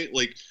 right?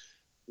 Like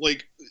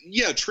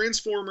yeah,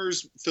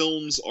 Transformers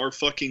films are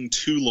fucking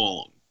too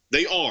long.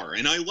 They are,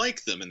 and I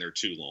like them, and they're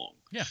too long.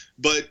 Yeah.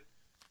 But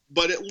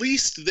at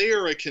least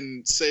there I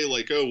can say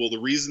like, oh well,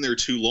 the reason they're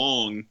too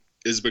long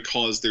is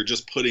because they're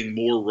just putting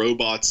more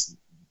robots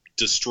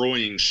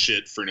destroying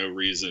shit for no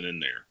reason in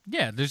there.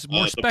 Yeah, there's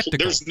more spectacle.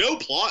 There's no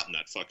plot in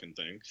that fucking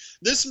thing.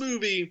 This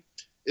movie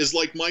is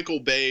like Michael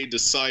Bay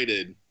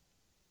decided,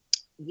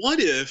 what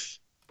if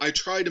I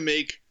try to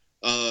make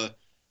a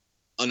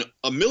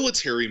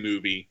military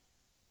movie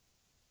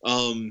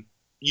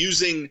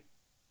using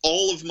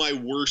all of my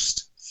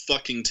worst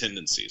fucking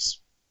tendencies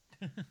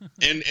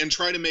and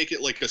try to make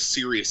it like a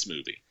serious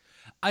movie.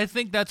 I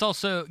think that's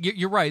also,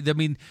 you're right. I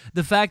mean,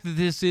 the fact that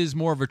this is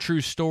more of a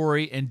true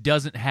story and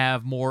doesn't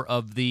have more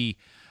of the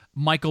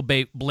Michael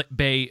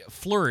Bay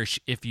flourish,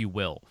 if you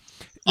will.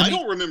 I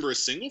don't remember a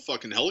single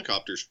fucking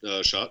helicopter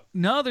shot.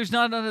 No, there's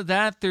not none of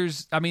that.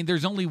 There's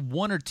only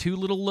one or two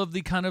little of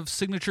the kind of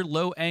signature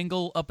low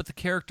angle up at the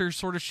character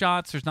sort of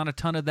shots. There's not a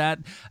ton of that.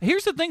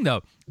 Here's the thing,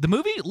 though. The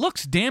movie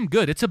looks damn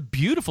good. It's a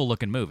beautiful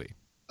looking movie.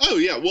 Oh,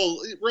 yeah. Well,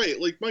 right.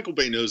 Like, Michael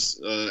Bay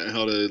knows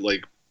how to,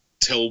 like,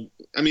 tell.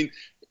 I mean,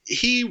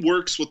 he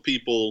works with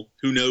people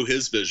who know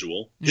his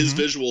visual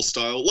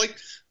style. Like,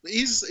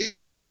 he's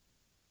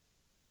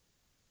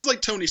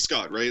like Tony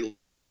Scott, right?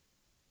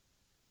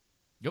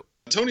 Yep.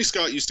 Tony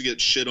Scott used to get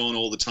shit on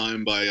all the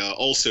time by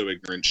also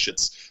ignorant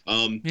shits.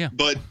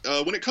 But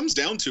when it comes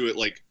down to it,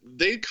 like,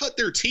 they cut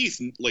their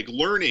teeth like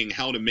learning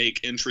how to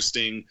make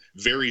interesting,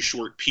 very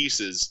short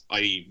pieces,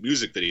 i.e.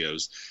 music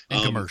videos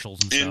and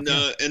commercials and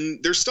stuff.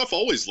 And their stuff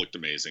always looked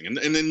amazing. And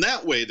in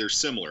that way, they're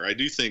similar. I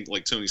do think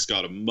like Tony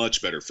Scott a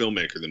much better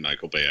filmmaker than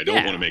Michael Bay. I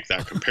don't want to make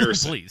that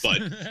comparison, Please.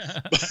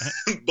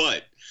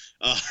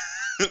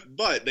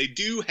 but they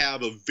do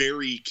have a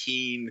very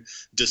keen,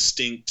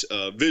 distinct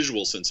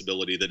visual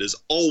sensibility that is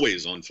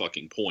always on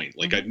fucking point.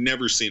 Like, I've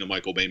never seen a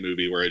Michael Bay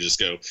movie where I just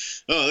go,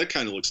 oh, that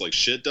kind of looks like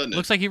shit, doesn't it?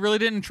 Looks like he really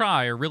didn't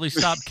try or really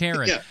stopped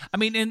caring. Yeah. I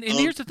mean, and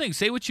here's the thing.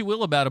 Say what you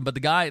will about him, but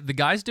the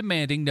guy's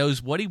demanding,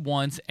 knows what he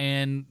wants,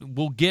 and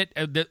will get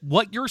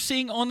what you're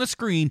seeing on the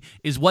screen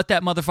is what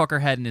that motherfucker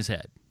had in his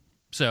head.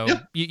 So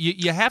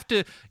you have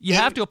to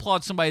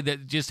applaud somebody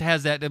that just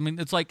has that. I mean,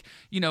 it's like,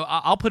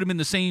 I'll put him in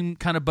the same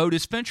kind of boat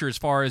as Fincher as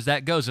far as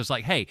that goes. It's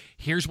like, hey,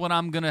 here's what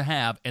I'm gonna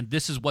have, and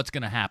this is what's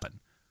gonna happen,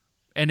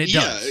 and it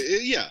does.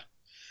 Yeah.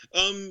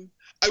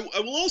 I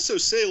will also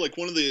say, like,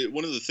 one of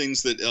the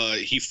things that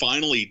he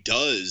finally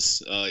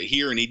does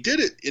here, and he did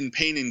it in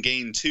Pain and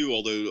Gain too,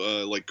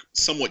 although like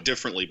somewhat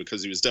differently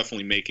because he was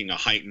definitely making a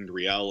heightened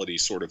reality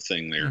sort of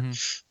thing there,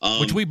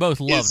 which we both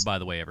loved, by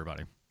the way,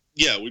 everybody.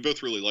 Yeah, we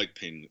both really like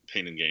Pain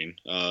and Gain.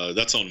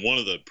 That's on one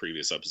of the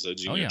previous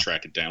episodes. You can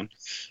track it down.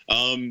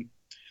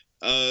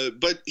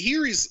 But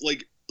here he's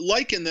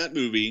like in that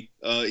movie,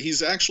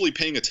 he's actually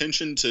paying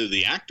attention to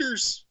the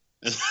actors.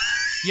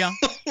 Yeah.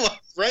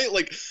 Right?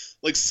 Like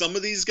some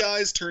of these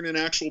guys turn in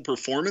actual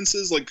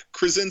performances. Like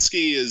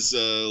Krasinski is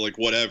like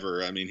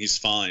whatever. I mean, he's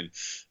fine.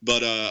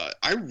 But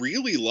I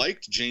really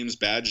liked James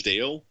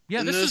Badge-Dale.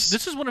 Yeah,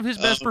 this is one of his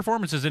best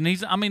performances, and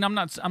I'm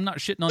not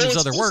shitting on his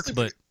other work,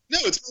 but no,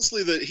 it's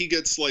mostly that he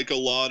gets like a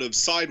lot of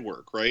side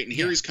work, right? And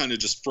here he's kind of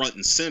just front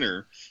and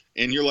center,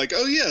 and you're like,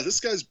 oh yeah, this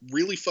guy's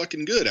really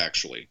fucking good,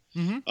 actually.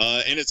 And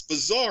it's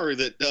bizarre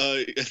that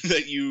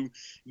that you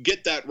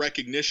get that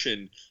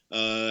recognition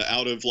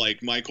out of like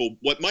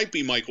what might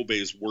be Michael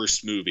Bay's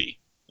worst movie,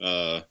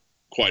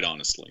 quite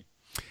honestly.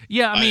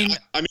 Yeah, I mean,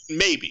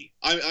 maybe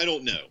I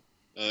don't know.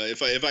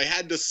 If I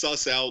had to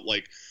suss out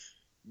like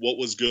what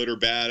was good or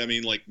bad, I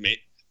mean, like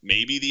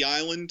maybe The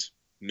Island.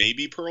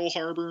 Maybe Pearl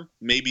Harbor,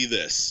 maybe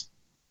this,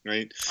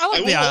 right?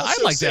 I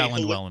like The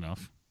Island well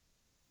enough.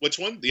 Which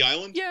one? The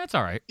Island? Yeah, it's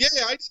all right. Yeah,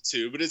 I did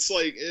too. But it's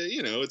like,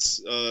 it's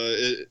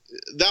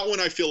that one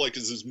I feel like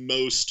is his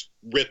most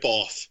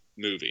rip-off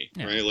movie,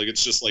 right? Like,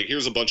 it's just like,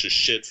 here's a bunch of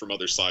shit from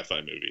other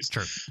sci-fi movies.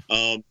 Sure.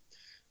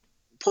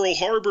 Pearl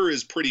Harbor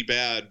is pretty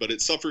bad, but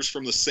it suffers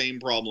from the same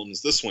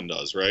problems this one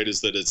does, right?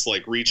 Is that it's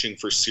like reaching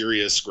for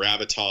serious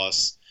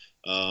gravitas.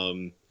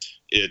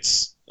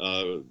 It's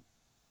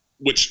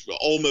which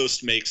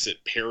almost makes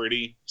it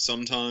parody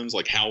sometimes,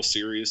 like how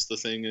serious the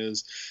thing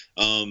is.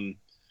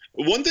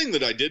 One thing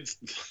that I did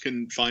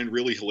fucking find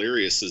really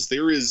hilarious is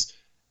there is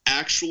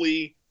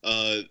actually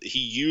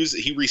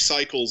he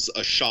recycles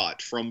a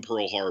shot from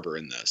Pearl Harbor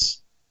in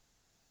this.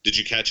 Did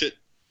you catch it?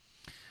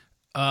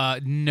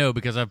 No,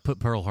 because I've put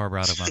Pearl Harbor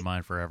out of my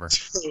mind forever.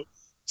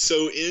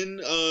 So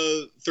in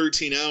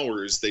 13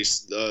 Hours, they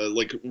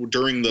like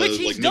during the which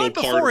he's middle done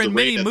part before of the in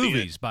many raid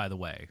movies, by the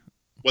way.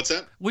 What's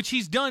that? Which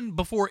he's done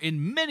before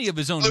in many of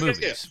his own movies.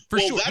 Yeah. For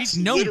sure. That's he's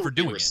known for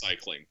doing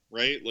recycling,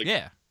 right? Like,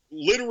 yeah.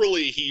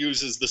 Literally, he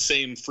uses the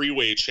same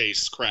freeway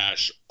chase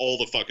crash all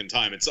the fucking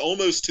time. It's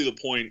almost to the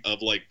point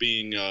of like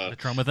being the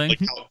Trauma thing, like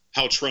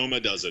how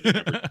Trauma does it.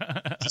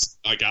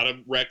 I gotta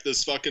wreck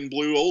this fucking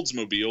blue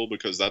Oldsmobile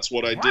because that's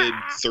what I did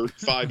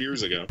 35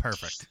 years ago.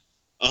 Perfect.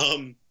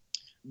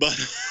 But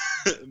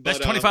that's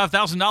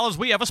 $25,000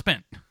 we ever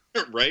spent.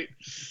 Right.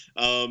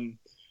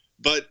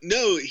 But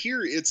no,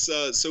 here it's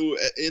so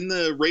in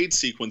the raid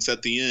sequence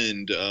at the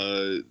end,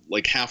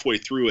 like halfway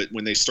through it,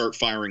 when they start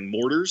firing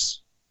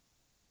mortars,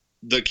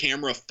 the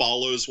camera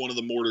follows one of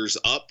the mortars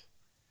up,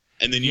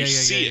 and then you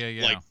see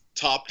it like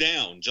top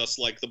down, just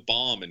like the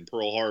bomb in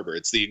Pearl Harbor.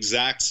 It's the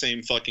exact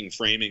same fucking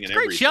framing and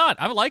Great everything. shot.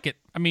 I like it.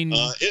 I mean,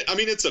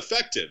 it's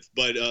effective,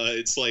 but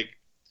it's like,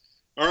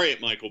 all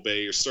right, Michael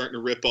Bay, you're starting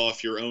to rip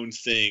off your own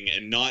thing,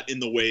 and not in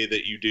the way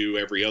that you do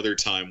every other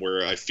time,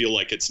 where I feel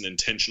like it's an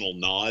intentional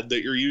nod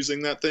that you're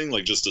using that thing,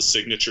 like just a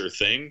signature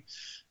thing.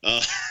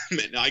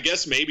 I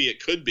guess maybe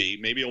it could be.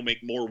 Maybe he'll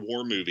make more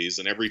war movies,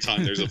 and every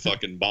time there's a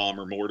fucking bomb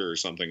or mortar or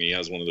something, he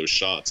has one of those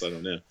shots. I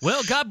don't know.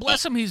 Well, God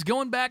bless him. He's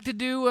going back to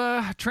do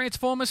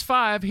Transformers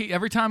 5.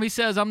 Every time he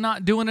says, I'm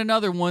not doing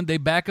another one, they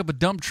back up a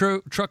dump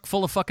truck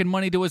full of fucking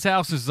money to his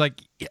house. It's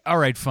like, all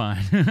right,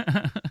 fine.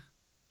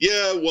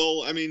 Yeah,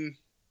 well, I mean,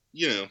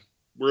 you know,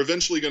 we're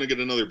eventually going to get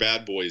another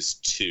Bad Boys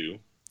 2.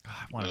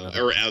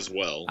 Or as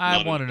well.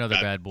 I want another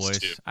Bad Boys.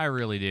 2. I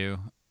really do.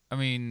 I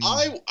mean,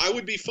 I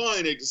would be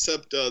fine,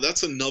 except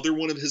that's another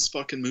one of his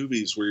fucking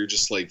movies where you're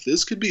just like,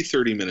 this could be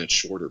 30 minutes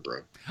shorter,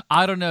 bro.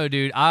 I don't know,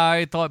 dude.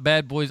 I thought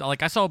Bad Boys,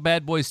 like I saw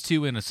Bad Boys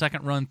 2 in a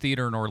second run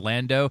theater in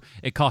Orlando.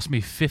 It cost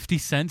me 50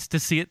 cents to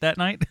see it that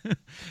night. And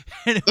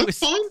it was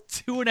fine.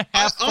 2.5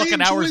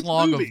 fucking hours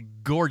long of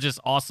gorgeous,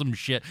 awesome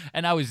shit.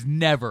 And I was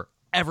never,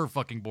 ever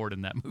fucking bored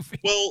in that movie.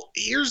 Well,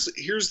 here's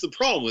the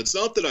problem. It's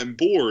not that I'm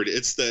bored.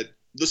 It's that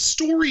the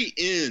story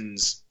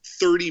ends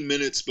 30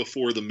 minutes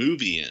before the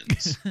movie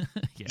ends.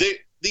 Yeah.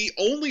 The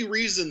only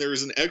reason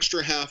there's an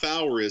extra half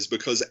hour is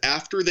because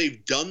after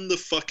they've done the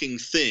fucking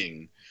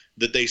thing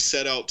that they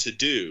set out to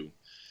do,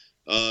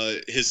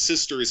 his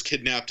sister is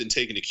kidnapped and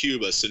taken to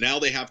Cuba, so now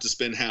they have to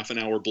spend half an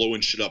hour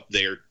blowing shit up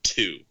there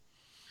too.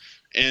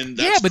 And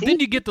that's but cool. then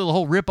you get the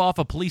whole rip off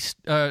of Police.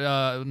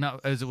 No,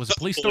 as it was a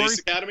Police Story. Police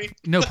Academy.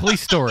 No,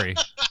 Police Story.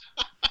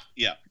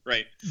 Yeah,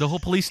 right. The whole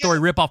Police Story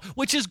ripoff,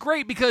 which is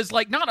great because,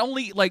 like, not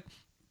only like.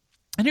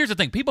 And here's the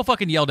thing. People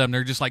fucking yelled at him.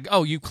 They're just like,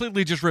 oh, you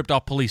clearly just ripped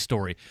off Police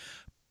Story.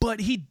 But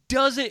he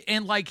does it,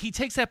 and, like, he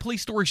takes that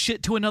Police Story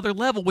shit to another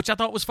level, which I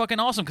thought was fucking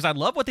awesome, because I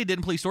love what they did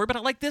in Police Story, but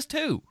I like this,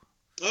 too.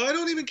 I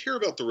don't even care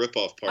about the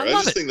ripoff part. I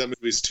just think that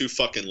movie's too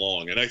fucking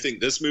long, and I think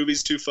this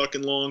movie's too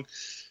fucking long.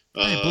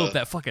 They blew up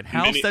that fucking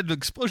house. That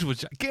explosion was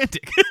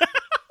gigantic.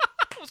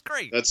 It was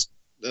great.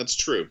 That's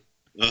true.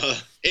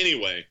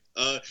 Anyway,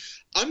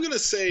 I'm going to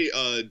say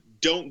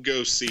don't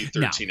go see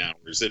 13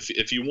 Hours.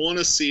 If you want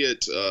to see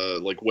it,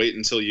 like, wait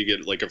until you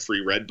get, like, a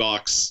free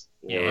Redbox.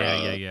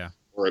 Or,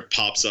 or it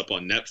pops up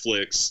on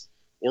Netflix.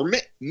 Or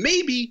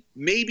maybe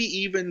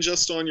even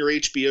just on your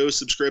HBO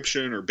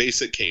subscription or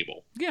basic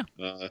cable. Yeah.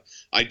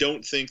 I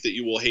don't think that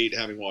you will hate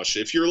having watched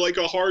it. If you're, like,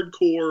 a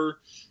hardcore,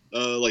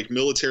 like,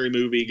 military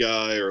movie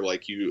guy, or,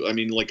 like,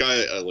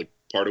 like,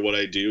 part of what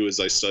I do is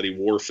I study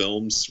war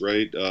films,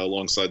 right,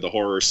 alongside the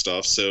horror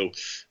stuff. So,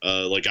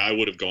 like, I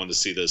would have gone to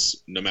see this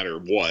no matter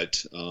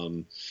what.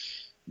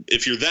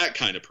 If you're that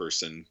kind of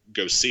person,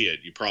 go see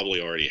it. You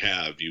probably already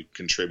have. You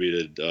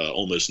contributed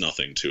almost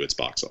nothing to its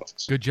box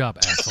office. Good job,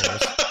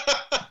 assholes.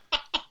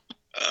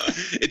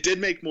 It did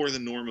make more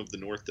than Norm of the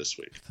North this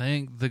week.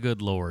 Thank the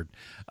good Lord.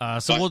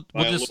 So we'll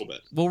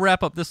we'll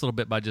wrap up this little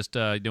bit by just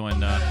doing.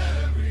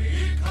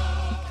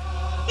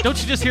 Don't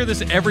you just hear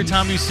this every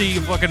time you see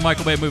a fucking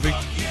Michael Bay movie?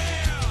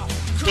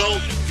 Well,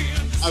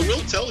 I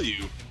will tell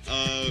you,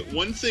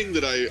 one thing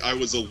that I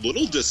was a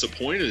little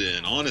disappointed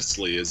in,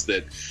 honestly, is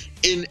that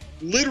in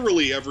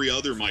literally every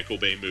other Michael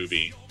Bay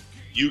movie,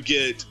 you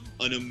get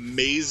an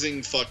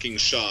amazing fucking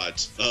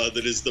shot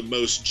that is the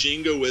most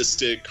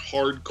jingoistic,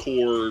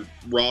 hardcore,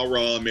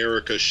 rah-rah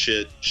America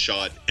shit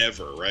shot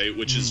ever, right?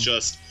 Which is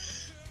just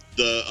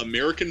the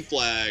American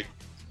flag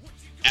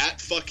at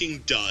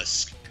fucking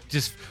dusk.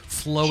 Just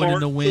flowing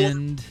in the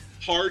wind.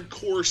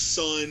 Hardcore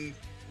sun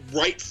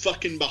right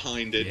fucking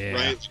behind it,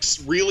 right?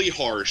 It's really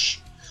harsh,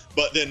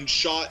 but then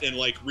shot in,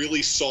 like,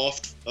 really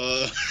soft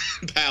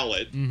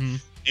palette. Mm-hmm.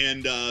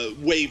 And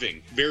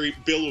waving, very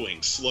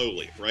billowing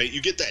slowly, right?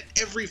 You get that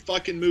every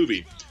fucking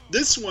movie.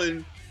 This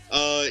one,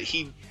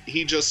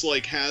 he just,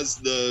 like, has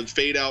the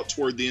fade out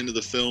toward the end of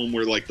the film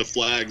where, like, the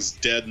flag's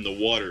dead in the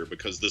water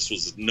because this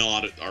was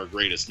not our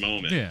greatest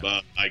moment.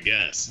 But I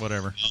guess.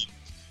 Whatever.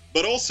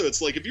 But also,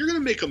 it's like, if you're going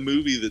to make a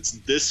movie that's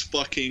this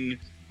fucking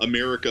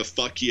America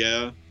fuck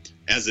yeah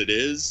as it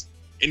is,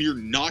 and you're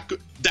not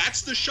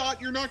that's the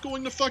shot you're not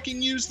going to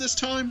fucking use this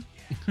time?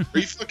 Are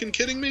you fucking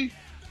kidding me?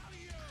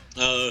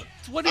 I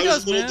was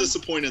a little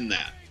disappointed in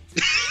that.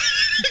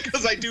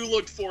 Because I do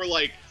look for,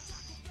 like,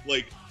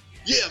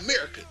 yeah,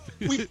 America,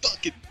 we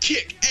fucking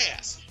kick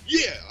ass.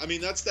 Yeah, I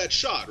mean, that's that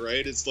shot,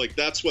 right? It's like,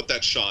 that's what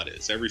that shot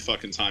is every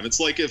fucking time. It's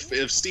like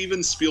if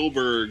Steven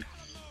Spielberg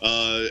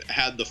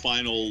had the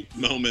final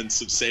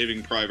moments of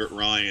Saving Private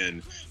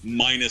Ryan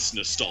minus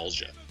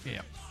nostalgia.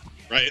 Yeah.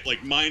 Right?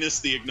 Like, minus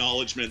the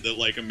acknowledgement that,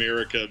 like,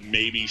 America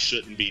maybe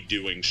shouldn't be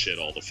doing shit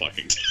all the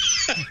fucking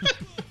time.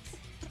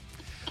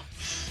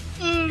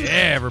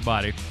 Yeah,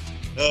 everybody.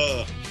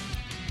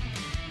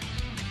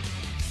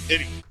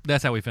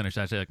 That's how we finish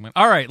that segment.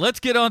 All right, let's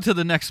get on to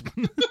the next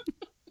one.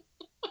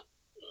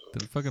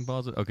 Did it fucking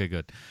pause it? Okay,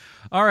 good.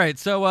 All right,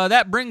 so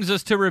that brings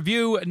us to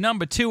review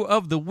number 2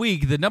 of the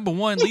week. The number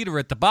 1 leader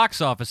at the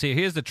box office here.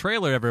 Here's the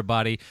trailer,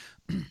 everybody.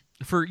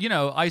 for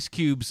Ice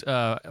Cube's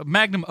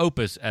magnum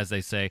opus, as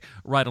they say,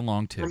 Ride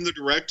Along 2. From the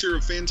director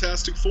of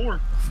Fantastic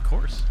Four. Of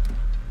course.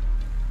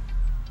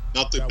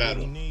 Not the bad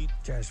one. Need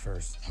cash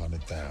first.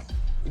 100,000.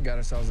 We got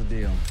ourselves a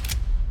deal.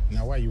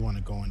 Now, why you want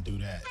to go and do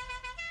that?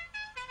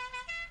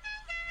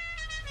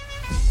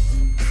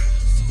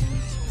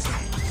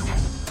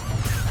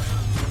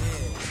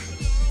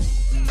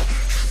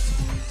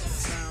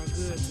 Sound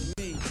good to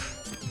me.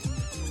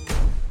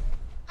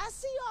 I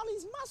see all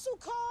these muscle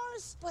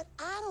cars, but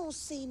I don't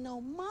see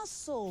no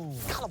muscle.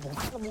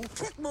 Collarbone,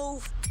 trick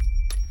move.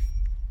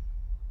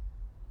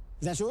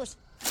 Is that yours?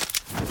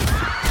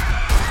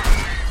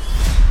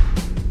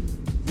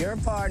 Your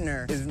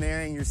partner is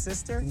marrying your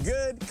sister?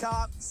 Good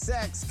cop,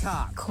 sex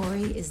cop.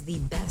 Corey is the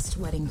best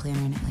wedding planner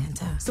in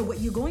Atlanta. So what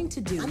you going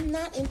to do? I'm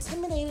not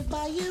intimidated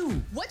by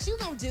you. What you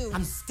gonna do?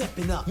 I'm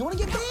stepping up. You wanna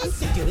get big? I'm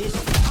sick of this.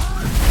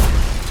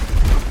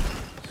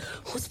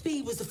 What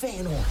speed was the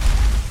fan on?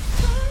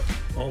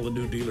 All the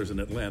new dealers in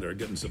Atlanta are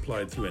getting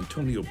supplied through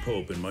Antonio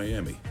Pope in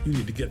Miami. You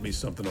need to get me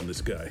something on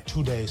this guy.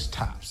 2 days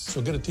tops.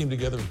 So get a team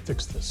together and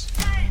fix this.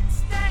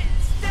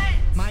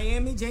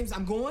 Miami, James,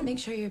 I'm going. Make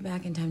sure you're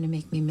back in time to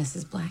make me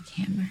Mrs.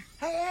 Blackhammer.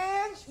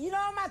 Hey, Ange, you know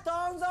where my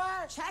thongs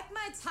are? Check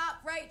my top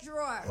right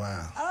drawer.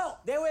 Wow. Oh,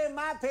 they were in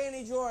my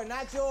panty drawer,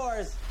 not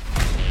yours.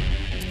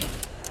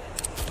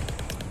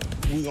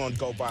 We gonna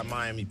go by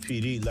Miami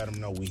PD, let them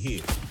know we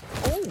here.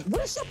 Oh,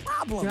 what's your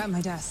problem? You're at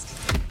my desk.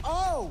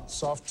 Oh,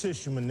 Soft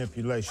tissue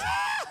manipulation.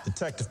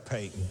 Detective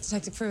Peyton.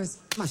 Detective Cruz.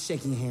 I'm not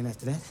shaking your hand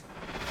after that.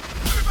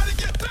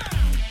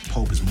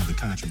 Pope is moving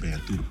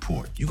contraband through the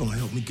port. You gonna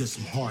help me get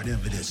some hard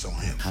evidence on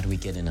him. How do we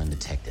get in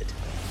undetected?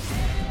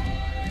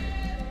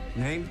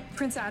 Name?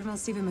 Prince Admiral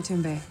Stephen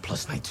Matumbe.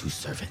 Plus my 2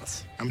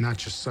 servants. I'm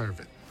not your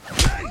servant.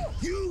 Hey,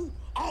 you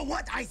are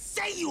what I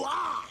say you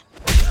are.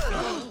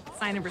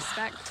 Sign of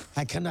respect.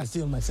 I cannot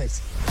feel my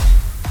face.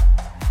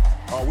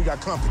 Oh, we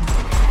got company.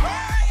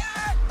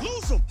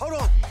 Lose him.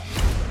 Hold on.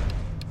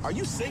 Are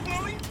you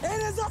signaling?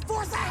 It is a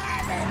force of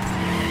habit.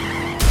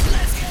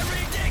 Let's get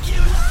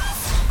ridiculous.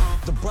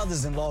 The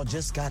brothers-in-law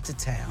just got to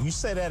town. You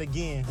say that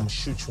again, I'm gonna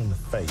shoot you in the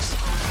face.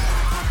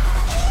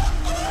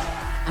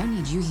 I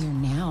need you here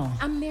now.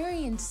 I'm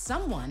marrying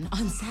someone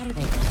on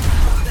Saturday.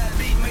 That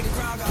beat make the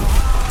crowd go.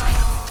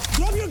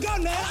 Drop your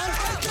gun, man.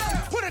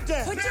 Put it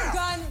down. Put your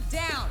gun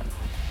down.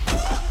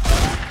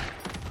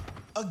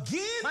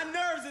 Again? My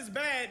nerves is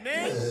bad,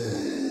 man.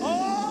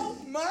 Oh,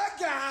 my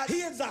God.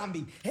 He a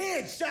zombie.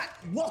 Headshot.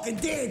 Walking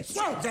dead.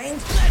 So,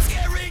 James. Let's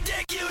get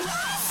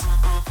ridiculous.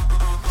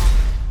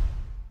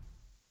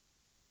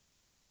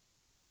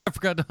 I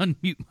forgot to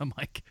unmute my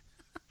mic.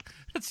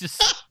 That's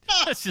just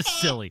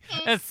silly.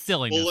 That's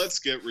silliness. Well, let's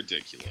get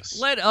ridiculous.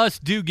 Let us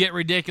get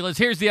ridiculous.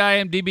 Here's the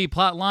IMDb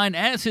plot line.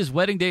 As his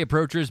wedding day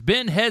approaches,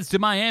 Ben heads to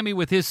Miami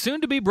with his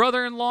soon-to-be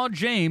brother-in-law,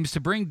 James, to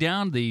bring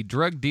down the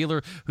drug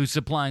dealer who's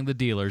supplying the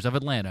dealers of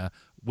Atlanta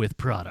with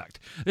product.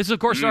 This is, of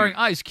course, starring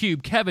Ice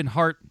Cube, Kevin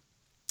Hart,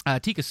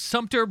 Tika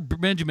Sumpter,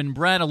 Benjamin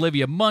Bratt,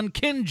 Olivia Munn,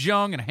 Ken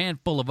Jeong, and a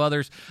handful of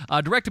others.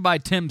 Directed by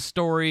Tim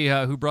Story,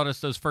 who brought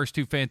us those first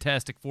 2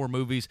 Fantastic Four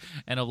movies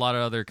and a lot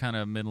of other kind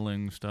of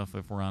middling stuff,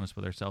 if we're honest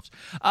with ourselves.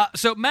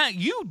 So, Matt,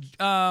 you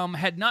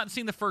had not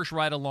seen the first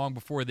ride-along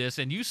before this,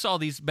 and you saw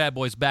these bad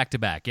boys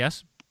back-to-back,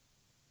 yes?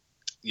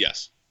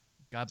 Yes.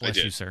 God bless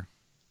you, sir.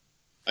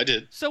 I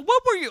did. So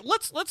what were you...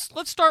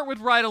 Let's start with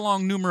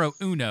ride-along numero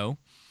uno.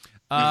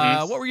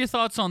 What were your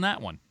thoughts on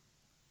that one?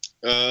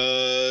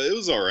 It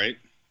was all right.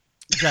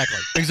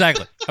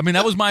 Exactly. I mean,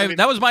 that was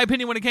my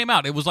opinion when it came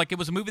out. It was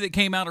a movie that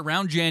came out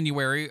around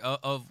January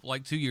of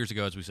like 2 years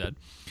ago, as we said,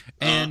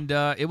 and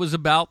it was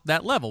about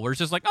that level where it's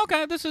just like,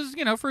 okay, this is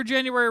for a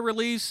January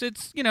release.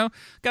 It's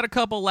got a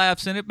couple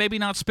laughs in it, maybe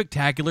not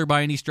spectacular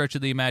by any stretch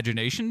of the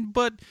imagination,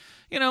 but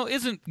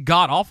isn't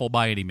god awful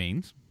by any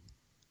means.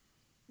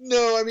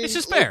 No, I mean it's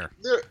just fair.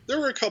 There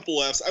were a couple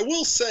laughs. I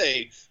will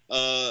say,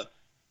 I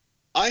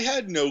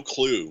had no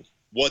clue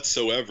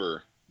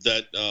whatsoever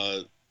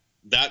that.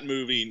 That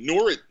movie,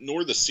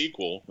 nor the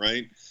sequel,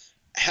 right,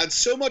 had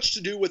so much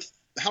to do with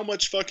how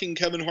much fucking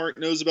Kevin Hart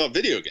knows about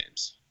video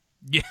games.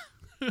 Yeah.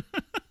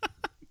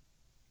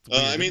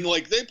 I mean,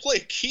 like, they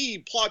play key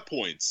plot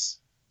points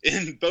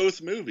in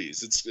both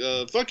movies. It's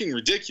fucking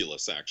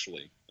ridiculous,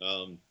 actually.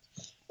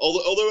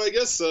 Although I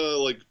guess,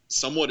 like,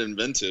 somewhat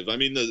inventive. I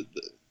mean,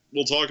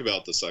 we'll talk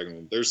about the second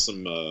one. There's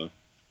some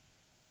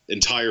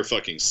entire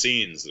fucking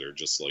scenes that are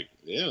just like,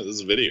 yeah, this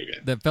is a video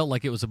game. That felt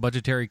like it was a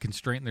budgetary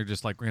constraint, and they're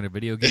just like, we're going to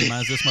video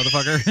gameize this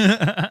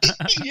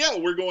motherfucker. Yeah,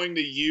 we're going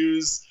to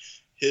use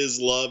his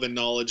love and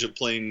knowledge of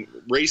playing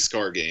race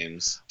car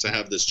games to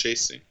have this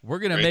chase scene. We're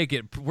going to make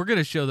it, we're going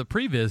to show the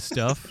previs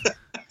stuff,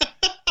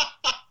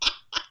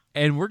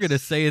 and we're going to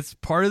say it's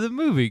part of the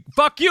movie.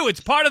 Fuck you,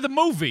 it's part of the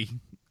movie.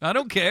 I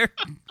don't care.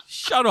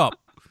 Shut up.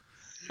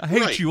 I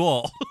hate you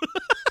all.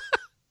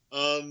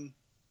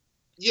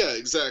 Yeah,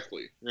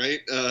 exactly. Right.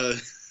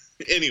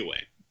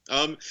 Anyway,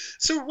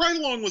 so Ride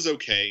Along was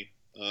okay.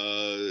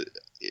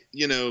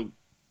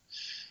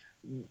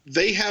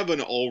 They have an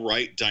all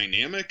right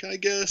dynamic, I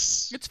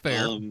guess. It's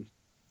fair.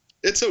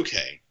 It's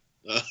okay.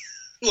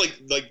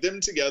 like them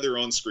together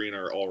on screen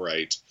are all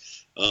right.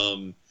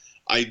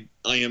 I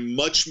am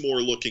much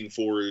more looking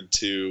forward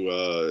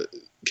to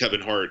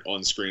Kevin Hart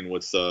on screen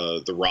with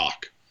The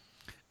Rock.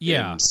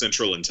 Yeah, in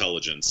Central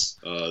Intelligence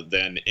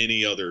than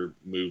any other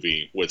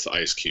movie with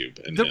Ice Cube.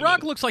 And The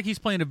Rock looks like he's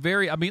playing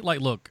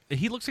look,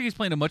 he looks like he's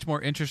playing a much more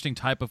interesting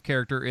type of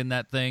character in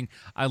that thing.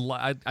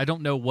 I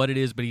don't know what it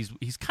is, but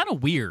he's kind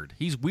of weird.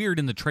 He's weird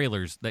in the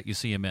trailers that you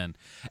see him in,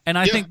 and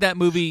I think that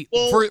movie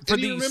for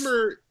these.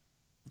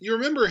 You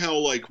remember how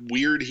like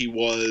weird he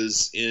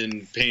was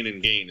in Pain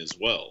and Gain as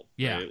well.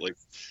 Yeah, right?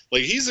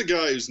 like he's a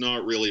guy who's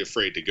not really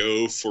afraid to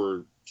go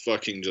for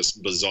fucking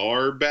just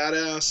bizarre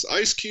badass.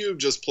 Ice Cube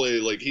just play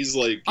like he's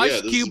like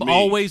Ice Cube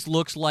always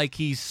looks like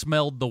he's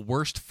smelled the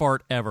worst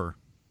fart ever.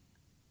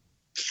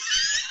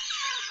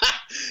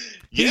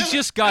 He's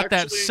just got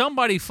that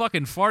somebody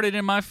fucking farted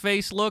in my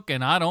face look,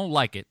 and I don't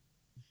like it.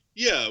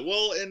 Yeah,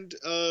 well, and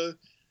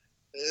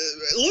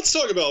let's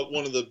talk about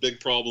one of the big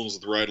problems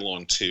with Ride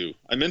Along 2.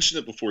 I mentioned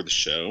it before the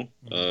show.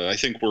 I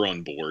think we're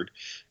on board.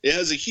 It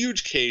has a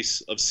huge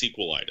case of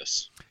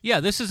sequelitis.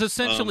 Yeah, this is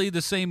essentially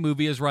the same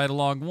movie as Ride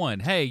Along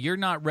 1. Hey, you're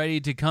not ready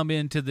to come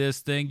into this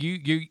thing.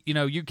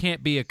 You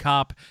can't be a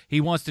cop. He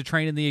wants to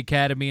train in the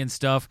academy and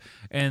stuff.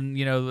 And,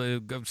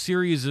 a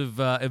series of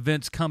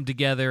events come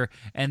together.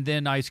 And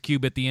then Ice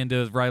Cube at the end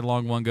of Ride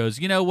Along 1 goes,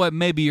 you know what?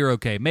 Maybe you're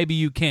okay. Maybe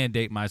you can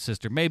date my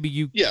sister. Maybe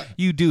you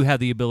do have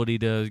the ability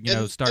to,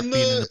 start being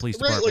in the police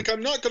department. Right, like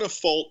I'm not going to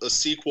fault a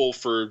sequel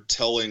for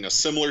telling a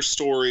similar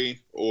story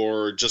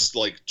or just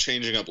like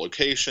changing up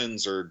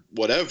locations or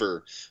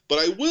whatever, but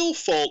I will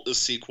fault a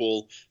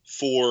sequel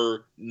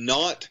for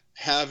not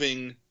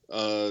having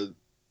not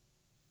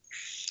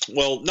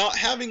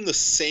having the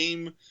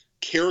same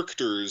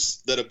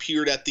characters that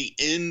appeared at the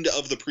end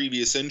of the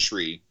previous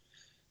entry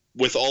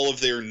with all of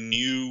their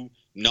new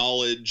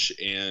knowledge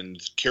and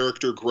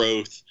character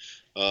growth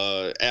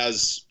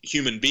as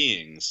human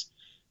beings.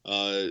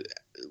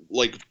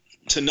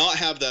 To not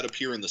have that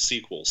appear in the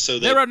sequel. So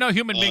that, there are no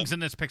human beings in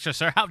this picture,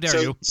 sir. How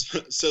dare you?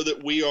 So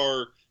that we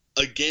are,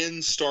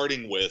 again,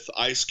 starting with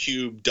Ice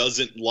Cube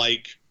doesn't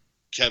like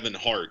Kevin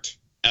Hart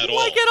at all.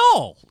 Like at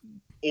all.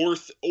 Or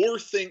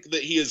think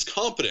that he is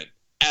competent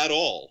at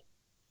all.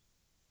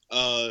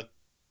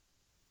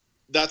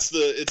 It's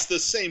the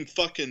same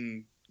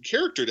fucking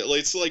character.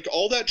 It's like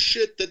all that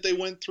shit that they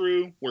went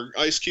through where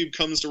Ice Cube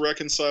comes to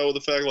reconcile with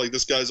the fact like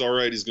this guy's all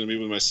right, he's going to be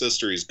with my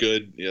sister, he's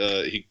good,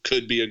 he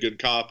could be a good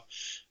cop.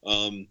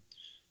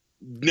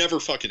 Never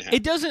fucking happened.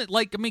 It doesn't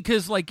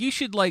because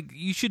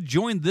you should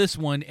join this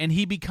one and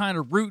he be kind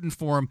of rooting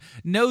for him,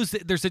 knows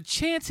that there's a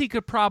chance he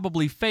could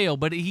probably fail,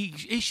 but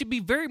he should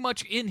be very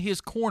much in his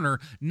corner,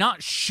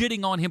 not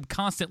shitting on him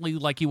constantly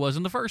like he was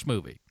in the first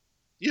movie.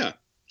 Yeah.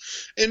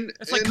 And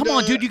it's like, come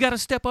on, dude, you got to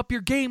step up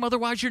your game,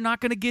 otherwise you're not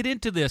going to get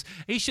into this.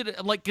 He should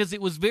because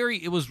it was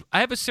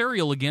I have a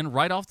cereal again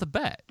right off the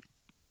bat.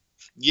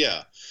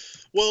 Yeah.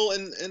 Well,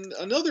 and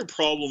another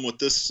problem with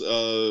this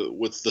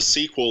with the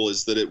sequel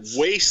is that it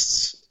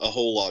wastes a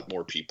whole lot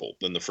more people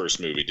than the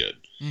first movie did.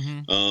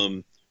 Mm-hmm.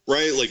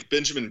 Right? Like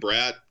Benjamin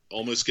Bratt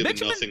almost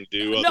getting nothing to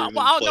do other than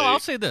play. No, I'll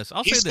say this.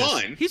 He's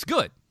fine. He's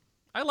good.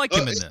 I like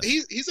him in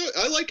this.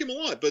 I like him a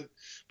lot, but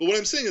what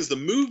I'm saying is the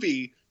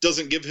movie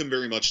doesn't give him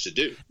very much to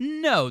do.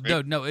 No.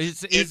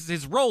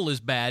 His role is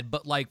bad,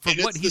 but like for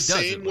what he does,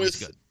 it's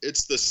good.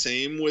 It's the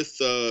same with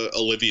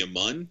Olivia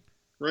Munn.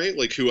 Right,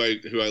 like who I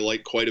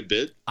like quite a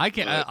bit. I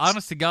can't.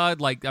 Honest to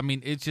God,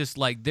 it's just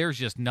like there's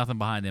just nothing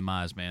behind them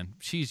eyes, man.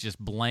 She's just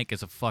blank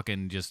as a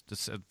fucking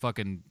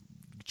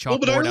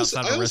chalkboard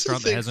outside of a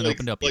restaurant that hasn't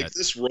opened up yet.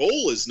 This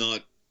role is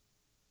not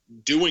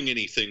doing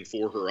anything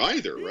for her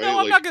either, right?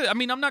 No,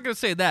 I'm not gonna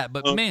say that,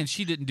 but man,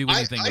 she didn't do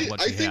anything with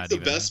what she had. I think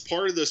the best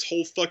part of this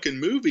whole fucking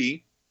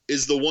movie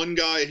is the one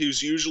guy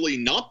who's usually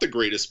not the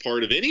greatest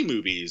part of any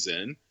movie he's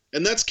in,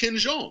 and that's Ken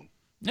Jeong.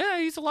 Yeah,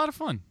 he's a lot of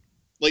fun.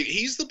 Like,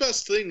 he's the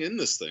best thing in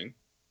this thing,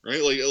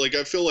 right? Like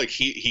I feel like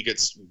he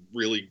gets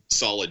really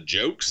solid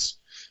jokes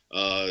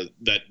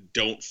that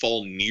don't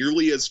fall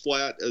nearly as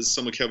flat as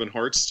some of Kevin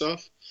Hart's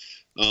stuff.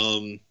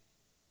 I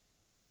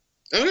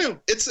don't know.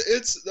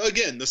 It's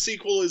again, the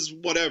sequel is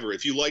whatever.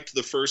 If you liked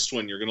the first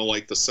one, you're going to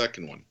like the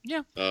second one.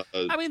 Yeah.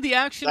 The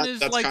action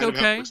is okay.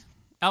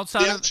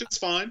 The action's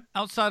fine.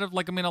 Outside of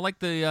I like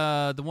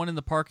the one in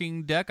the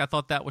parking deck. I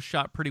thought that was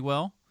shot pretty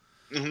well.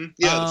 Mm-hmm.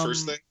 Yeah, the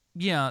first thing.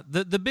 Yeah,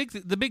 the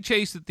big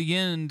chase at the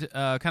end,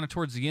 kind of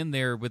towards the end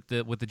there with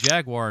the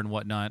Jaguar and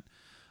whatnot.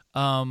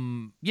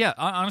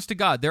 Honest to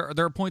God, there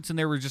are points in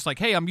there where just like,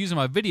 hey, I'm using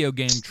my video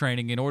game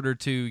training in order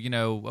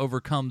to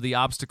overcome the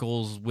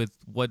obstacles with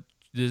what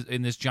is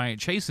in this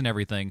giant chase and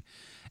everything.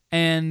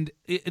 And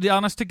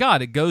honest to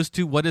God, it goes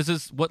to what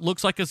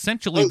looks like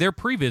essentially their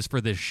previs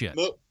for this shit.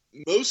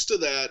 Most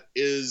of that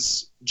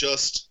is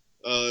just.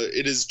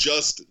 It is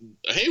just,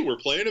 hey, we're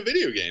playing a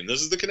video game.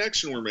 This is the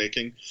connection we're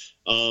making.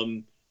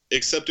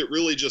 Except it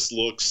really just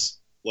looks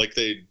like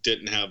they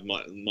didn't have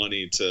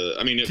money to.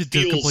 I mean, it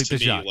feels to me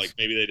shots. Like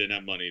maybe they didn't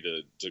have money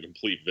to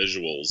complete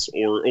visuals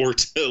or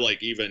to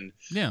even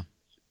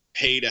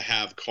pay to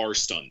have car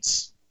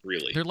stunts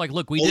really. They're like,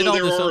 look, we Although did all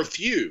there this. There are a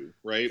few,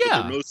 right?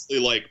 Yeah. But they're mostly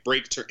like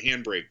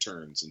handbrake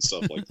turns and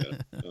stuff like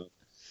that.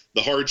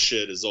 The hard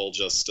shit is all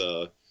just,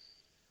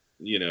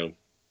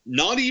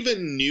 not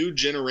even new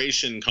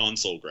generation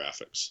console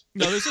graphics.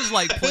 No, this is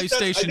like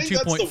PlayStation 2.5. I think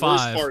that's the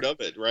worst part of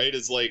it, right?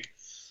 Is like,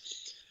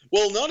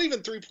 well, not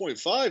even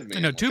 3.5,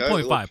 man. No,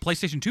 2.5.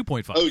 PlayStation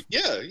 2.5. Oh,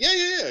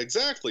 yeah,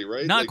 exactly,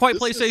 right? Not like, quite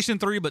PlayStation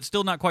 3, but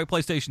still not quite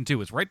PlayStation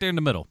 2. It's right there in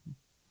the middle.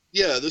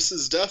 Yeah, this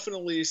is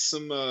definitely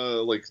some,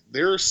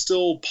 there are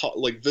still,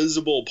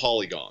 visible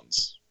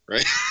polygons,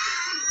 right?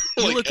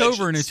 You look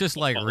over and it's just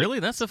like, really?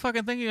 That's the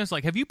fucking thing? It's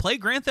like, have you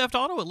played Grand Theft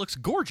Auto? It looks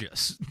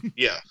gorgeous.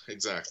 Yeah,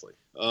 exactly.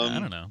 I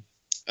don't know.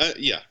 I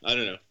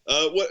don't know.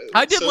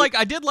 I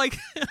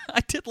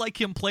did like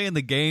him playing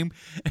the game.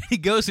 And he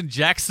goes and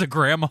jacks the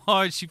grandma.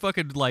 And she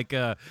fucking in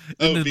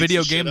the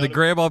video game, the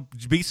grandma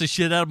beats the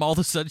shit out of him. All of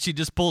a sudden, she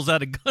just pulls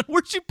out a gun.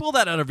 Where'd she pull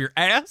that out of your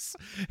ass?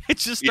 It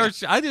just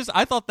starts. Yeah.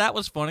 I thought that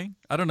was funny.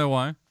 I don't know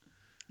why.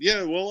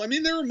 Yeah, well, I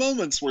mean, there are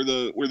moments where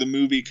the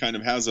movie kind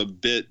of has a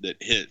bit that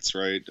hits,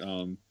 right?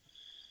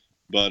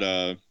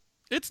 But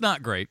it's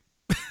not great.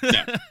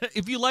 No.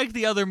 If you like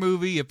the other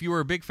movie, if you were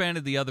a big fan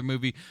of the other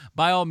movie,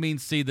 by all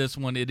means see this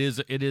one. It is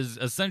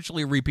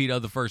essentially a repeat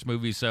of the first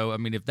movie. So I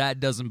mean, if that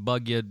doesn't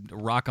bug you,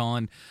 rock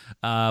on.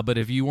 But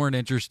if you weren't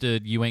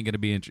interested, you ain't gonna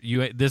be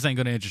this ain't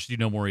gonna interest you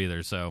no more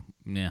either. So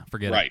yeah,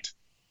 forget it. Right.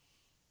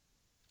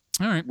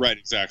 All right. Right.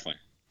 Exactly.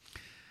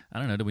 I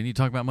don't know. Do we need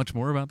to talk about much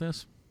more about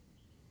this?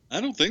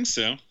 I don't think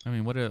so. I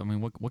mean,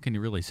 what can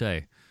you really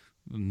say?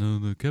 No,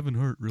 the Kevin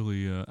Hart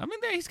really.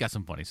 He's got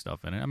some funny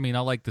stuff in it. I mean,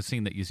 I like the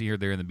scene that you see here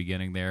there in the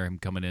beginning there, him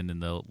coming in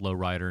the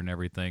lowrider and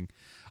everything.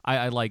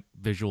 I like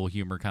visual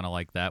humor kind of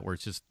like that, where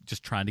it's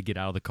just trying to get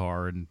out of the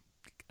car, and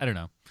I don't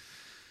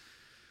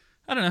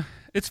know.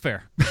 It's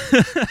fair.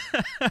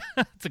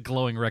 It's a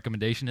glowing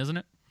recommendation, isn't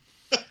it?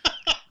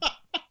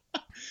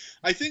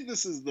 I think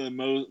this is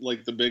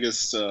the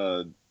biggest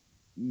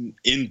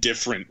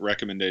indifferent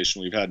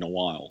recommendation we've had in a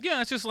while.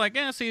 Yeah, it's just like,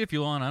 see it if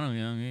you want. I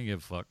don't give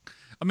a fuck.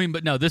 I mean,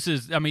 but no, this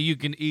is. I mean, you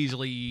can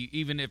easily,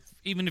 even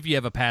if you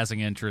have a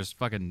passing interest,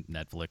 fucking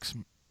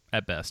Netflix,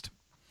 at best.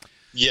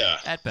 Yeah.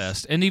 At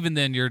best, and even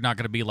then, you're not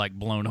going to be like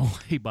blown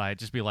away by it.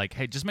 Just be like,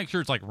 hey, just make sure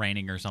it's like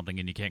raining or something,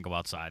 and you can't go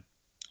outside.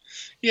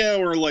 Yeah,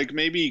 or like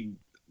maybe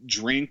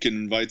drink and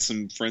invite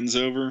some friends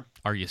over.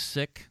 Are you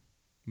sick?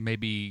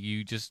 Maybe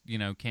you just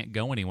can't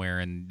go anywhere,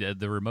 and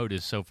the remote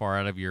is so far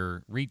out of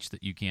your reach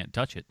that you can't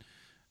touch it.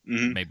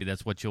 Mm-hmm. Maybe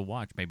that's what you'll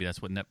watch. Maybe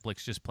that's what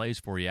Netflix just plays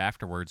for you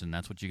afterwards, and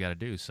that's what you got to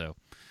do. So,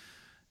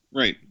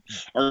 right?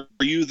 Are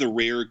you the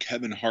rare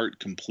Kevin Hart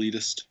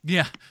completist?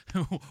 Yeah.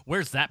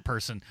 Where's that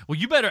person? Well,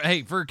 you better.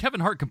 Hey, for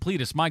Kevin Hart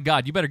completist, my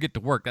God, you better get to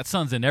work. That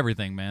son's in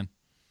everything, man.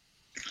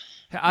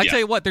 I tell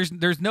you what,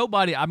 there's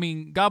nobody. I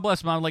mean, God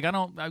bless him. I'm like,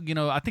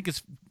 I think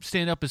his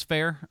stand up is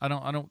fair. I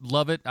don't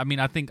love it. I mean,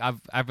 I think I've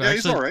actually,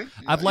 he's all right.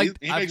 I've liked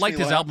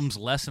his albums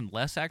less and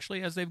less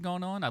actually as they've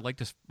gone on. I liked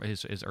his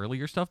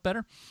earlier stuff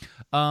better.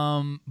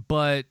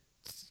 But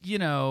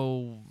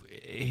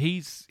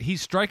he's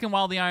striking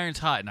while the iron's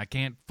hot, and I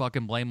can't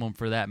fucking blame him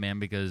for that, man.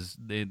 Because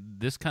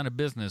this kind of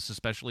business,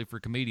 especially for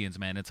comedians,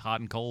 man, it's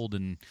hot and cold,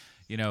 and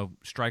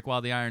strike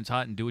while the iron's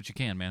hot and do what you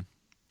can, man.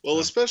 Well,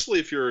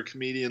 especially if you're a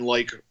comedian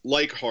like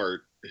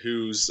Hart,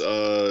 whose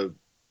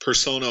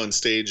persona on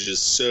stage is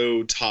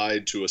so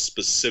tied to a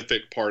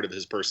specific part of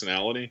his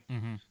personality.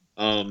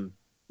 Mm-hmm.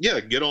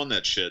 Yeah, get on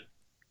that shit.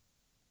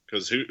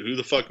 Because who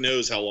the fuck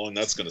knows how long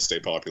that's going to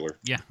stay popular?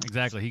 Yeah,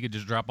 exactly. He could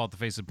just drop off the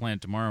face of the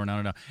planet tomorrow, and I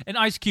don't know. And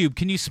Ice Cube,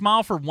 can you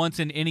smile for once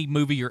in any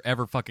movie you're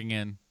ever fucking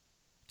in?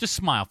 Just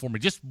smile for me.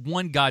 Just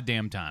one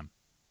goddamn time.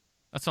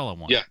 That's all I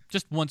want. Yeah.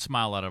 Just one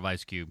smile out of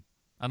Ice Cube.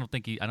 I don't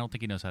think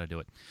he knows how to do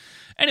it.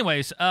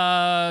 Anyways,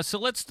 so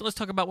let's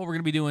talk about what we're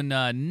going to be doing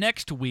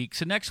next week.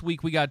 So next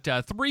week we got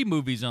 3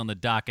 movies on the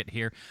docket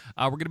here.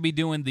 We're going to be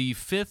doing the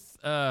Fifth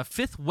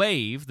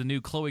Wave, the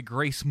new Chloe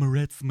Grace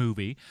Moretz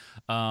movie.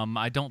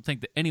 I don't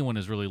think that anyone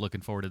is really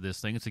looking forward to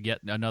this thing. It's yet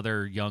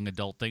another young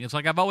adult thing. It's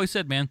like I've always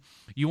said, man.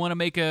 You want to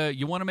make a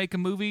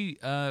movie?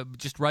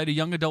 Just write a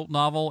young adult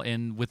novel,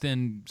 and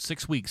within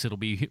 6 weeks it'll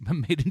be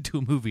made into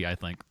a movie, I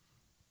think.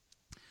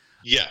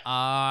 Yeah.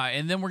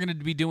 And then we're going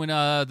to be doing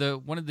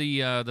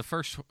the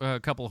first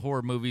couple of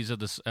horror movies of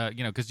this,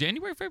 because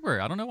January, February,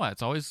 I don't know why.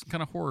 It's always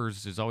kind of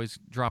horrors is always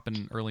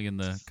dropping early in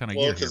the kind of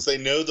year. Well, because they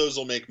know those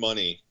will make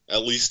money,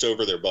 at least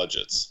over their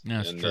budgets.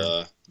 Yeah,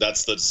 and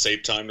that's the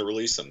safe time to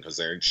release them, because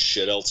there ain't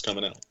shit else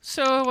coming out.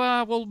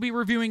 So we'll be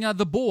reviewing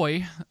The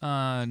Boy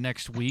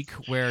next week,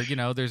 where,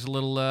 there's a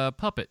little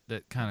puppet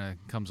that kind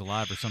of comes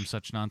alive or some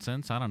such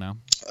nonsense. I don't know.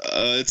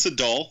 It's a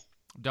doll.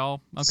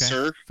 Doll? Okay.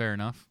 Sir. Fair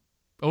enough.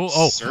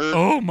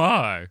 Oh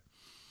my!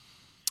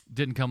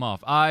 Didn't come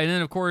off. And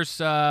then, of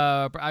course,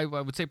 I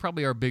would say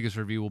probably our biggest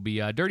review will be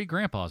Dirty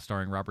Grandpa,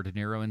 starring Robert De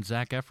Niro and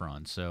Zac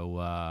Efron.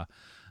 So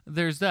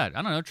there's that.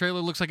 I don't know.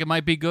 Trailer looks like it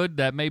might be good.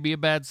 That may be a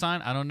bad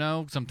sign. I don't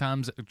know.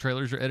 Sometimes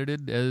trailers are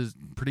edited as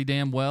pretty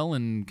damn well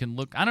and can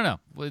look. I don't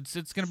know. It's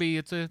going to be.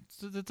 It's a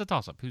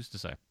toss up. Who's to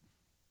say?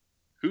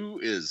 Who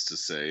is to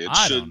say?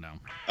 I don't know.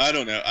 I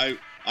don't know.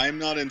 I'm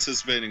not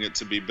anticipating it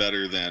to be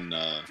better than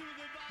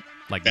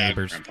like Bad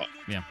Neighbors. Grandpa.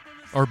 Yeah.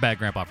 Or Bad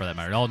Grandpa, for that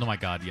matter. Oh, no, my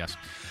God, yes.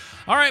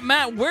 All right,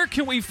 Matt, where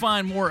can we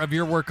find more of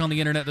your work on the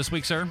internet this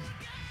week, sir?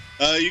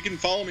 You can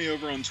follow me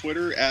over on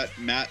Twitter at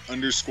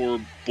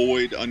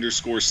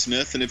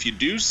Matt_Boyd_Smith, and if you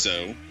do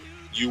so,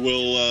 you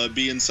will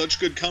be in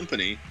such good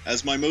company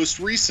as my most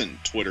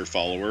recent Twitter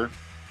follower,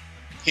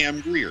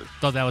 Cam Greer.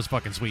 Thought that was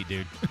fucking sweet,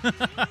 dude.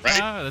 Right?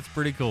 That's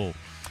pretty cool.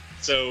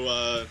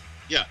 So,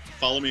 yeah,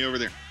 follow me over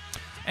there.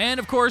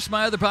 And, of course,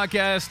 my other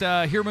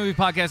podcast, Hero Movie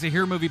Podcast at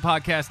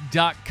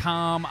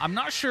HeroMoviePodcast.com. I'm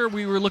not sure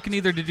we were looking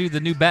either to do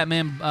the new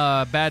Batman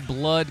Bad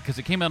Blood, because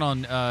it came out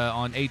on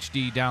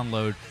HD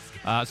download.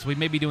 So we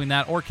may be doing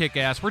that, or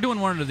Kick-Ass. We're doing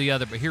one or the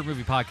other, but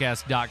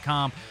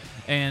HeroMoviePodcast.com.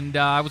 And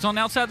I was on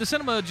Outside the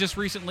Cinema just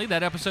recently.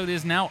 That episode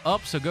is now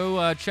up, so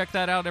go check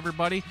that out,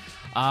 everybody.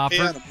 Hey,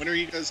 Adam, when are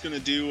you guys going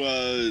to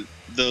do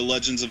the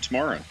Legends of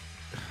Tomorrow?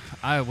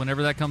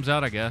 Whenever that comes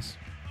out, I guess.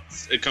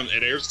 It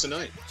airs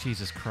tonight.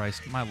 Jesus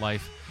Christ, my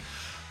life.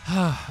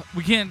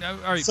 We can't. All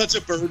right. Such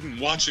a burden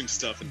watching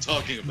stuff and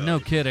talking about it.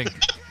 No kidding.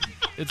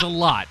 It's a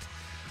lot.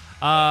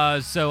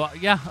 So,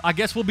 yeah, I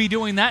guess we'll be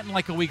doing that in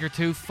like a week or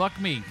two.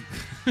 Fuck me.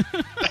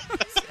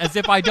 As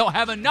if I don't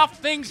have enough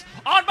things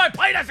on my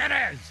plate as it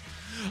is.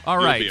 All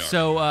right,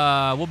 so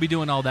we'll be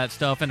doing all that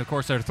stuff. And, of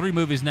course, there are 3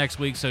 movies next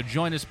week, so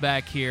join us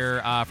back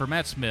here. For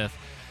Matt Smith,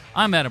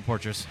 I'm Adam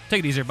Porteous.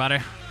 Take it easy, everybody.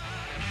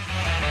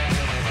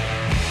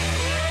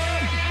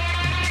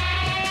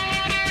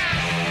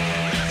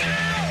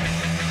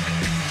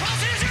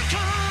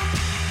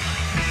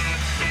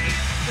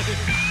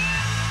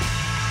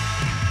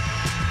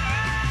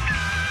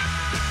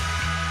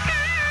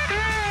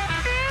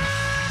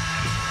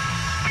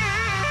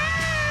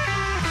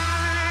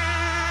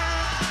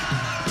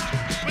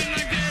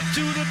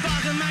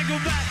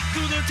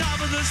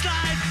 Top of the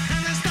slide,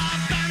 and I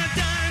stop and I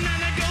turn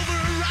and I go for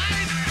a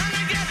ride, and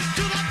I get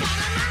to the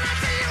bottom and I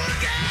see you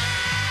again.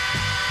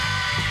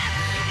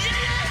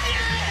 Yeah, yeah,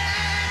 yeah.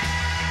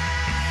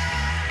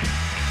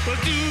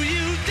 But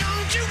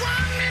don't you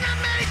want me to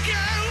make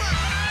you?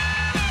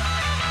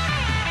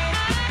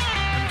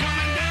 I'm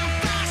coming down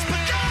fast, but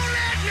don't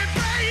let me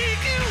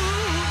break you.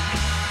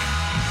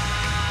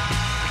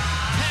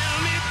 Tell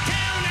me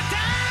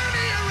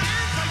your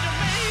hands like the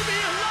baby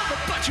I love,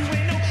 but you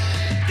ain't no.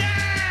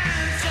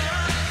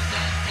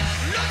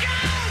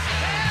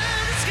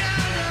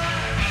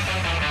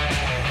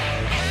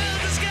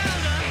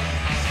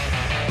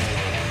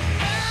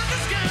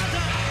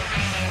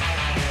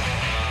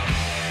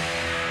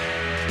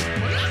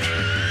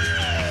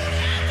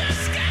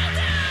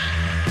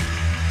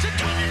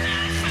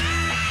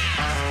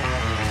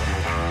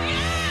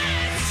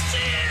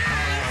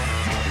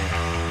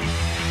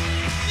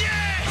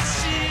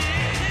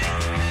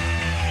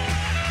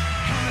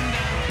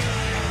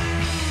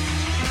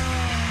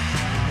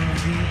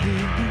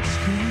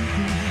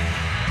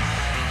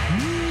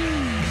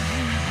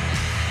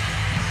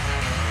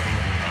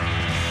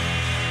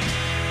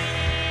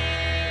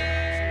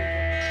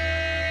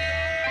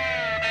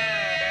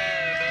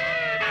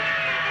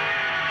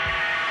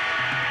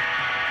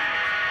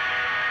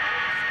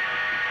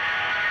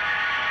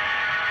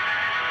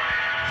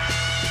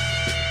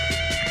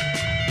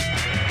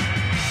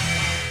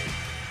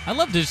 I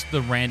love just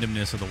the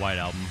randomness of the White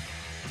Album.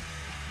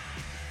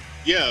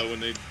 Yeah, when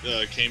they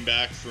came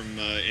back from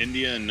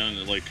India and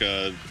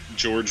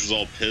George was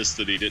all pissed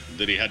that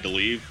he had to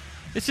leave.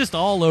 It's just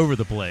all over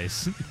the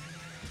place.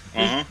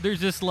 Uh-huh.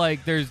 There's just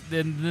like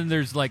then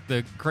there's like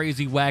the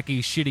crazy wacky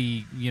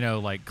shitty,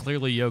 like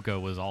clearly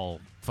Yoko was all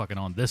fucking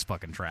on this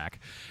fucking track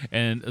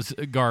and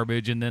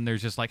garbage, and then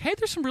there's just like, hey,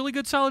 there's some really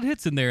good solid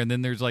hits in there, and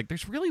then there's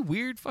really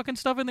weird fucking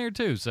stuff in there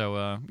too.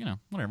 So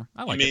whatever.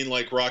 I like. You mean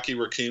like Rocky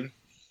Raccoon?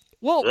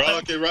 Well,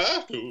 Rocky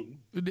Raccoon.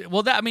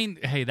 Well,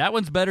 hey, that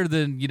one's better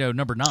than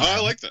number 9. Oh, I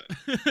like that.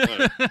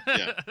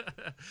 Yeah.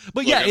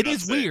 But yeah, it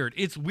is weird.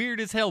 It's weird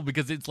as hell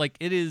because it's like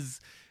it's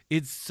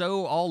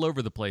so all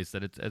over the place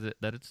that it's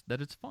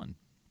fun.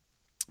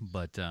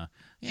 But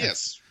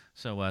yes.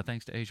 So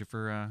thanks to Asia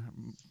for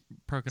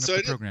proking up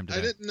the program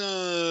today.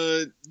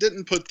 I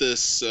didn't put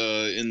this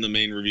in the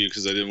main review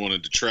because I didn't want to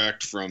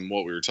detract from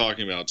what we were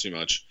talking about too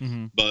much.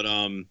 Mm-hmm. But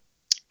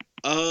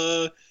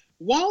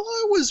while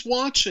I was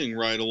watching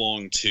Ride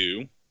Along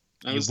 2,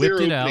 I was there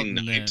opening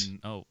night.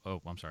 Oh,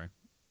 I'm sorry.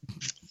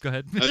 Go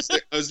ahead. I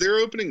was there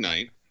opening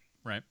night.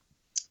 Right.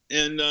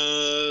 And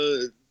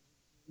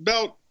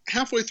about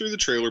halfway through the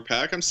trailer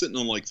pack, I'm sitting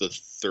on like the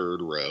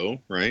 3rd row,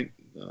 right?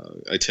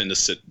 I tend to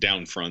sit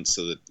down front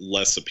so that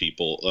less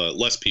people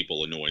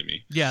annoy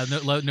me. Yeah,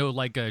 no,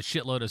 like a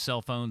shitload of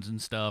cell phones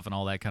and stuff and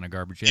all that kind of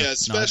garbage. Yeah,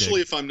 especially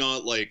if I'm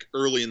not like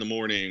early in the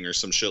morning or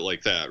some shit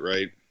like that,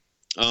 right?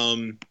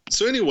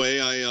 So anyway,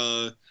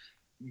 I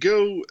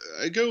go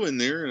in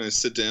there and I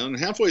sit down.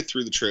 Halfway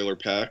through the trailer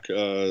pack,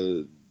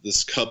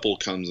 this couple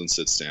comes and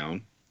sits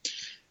down,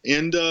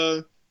 and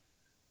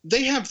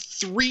they have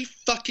 3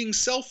 fucking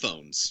cell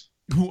phones.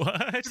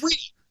 What? 3.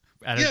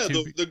 Yeah,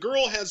 the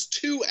girl has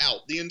 2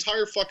 out the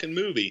entire fucking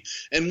movie,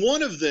 and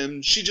one of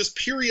them she just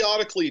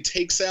periodically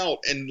takes out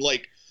and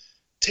like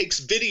takes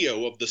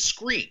video of the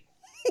screen.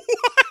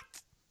 What?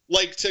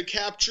 Like, to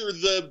capture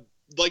the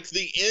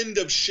end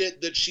of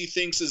shit that she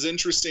thinks is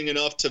interesting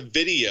enough to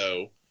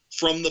video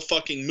from the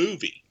fucking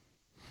movie.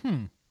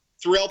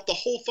 Throughout the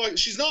whole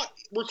she's not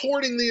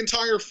recording the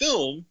entire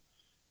film.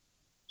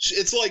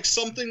 It's like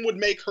something would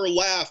make her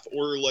laugh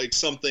or like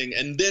something,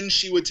 and then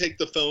she would take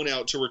the phone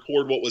out to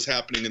record what was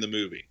happening in the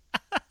movie.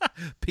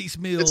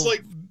 Piecemeal. It's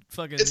like,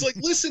 fucking... it's like,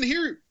 listen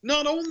here,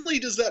 not only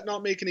does that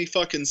not make any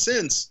fucking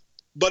sense,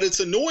 but it's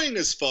annoying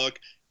as fuck,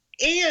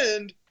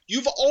 and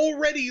you've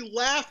already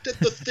laughed at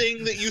the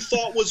thing that you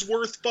thought was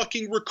worth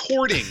fucking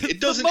recording. It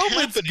doesn't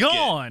happen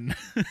gone.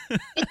 Again.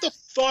 What the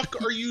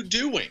fuck are you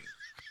doing?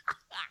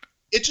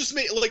 It just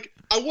made, like,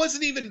 I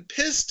wasn't even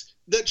pissed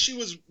that she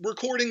was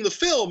recording the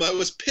film. I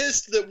was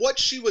pissed that what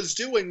she was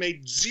doing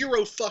made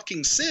zero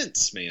fucking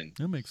sense, man.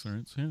 That makes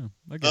sense, yeah.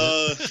 I get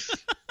it.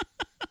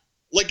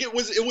 Like, it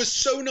was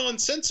so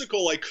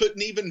nonsensical, I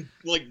couldn't even,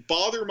 like,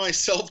 bother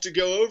myself to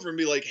go over and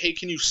be like, hey,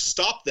 can you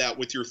stop that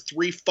with your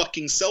 3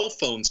 fucking cell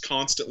phones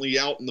constantly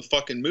out in the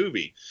fucking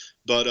movie?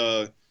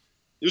 But,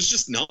 it was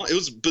just it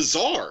was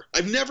bizarre.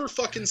 I've never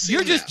fucking seen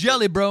You're just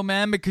jelly, bro,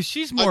 man, because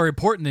she's more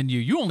important than you.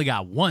 You only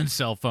got one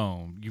cell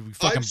phone, you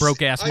fucking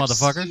broke-ass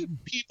motherfucker.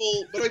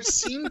 I've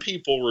seen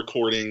people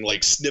recording,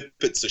 like,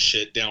 snippets of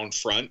shit down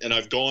front, and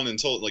I've gone and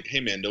told, like,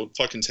 hey, man, don't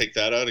fucking take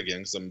that out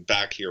again, because I'm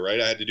back here,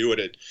 right? I had to do it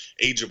at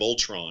Age of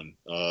Ultron,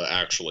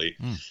 actually.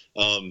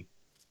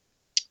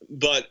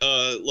 But,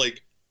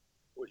 like,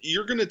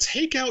 you're going to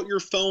take out your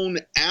phone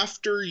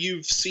after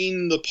you've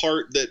seen the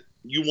part that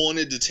you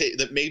wanted to take,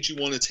 that made you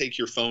want to take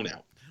your phone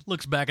out.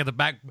 Looks back at the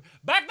back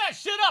that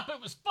shit up. It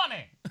was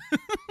funny.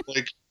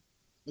 like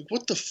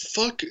what the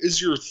fuck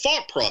is your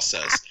thought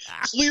process?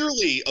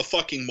 Clearly a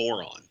fucking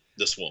moron,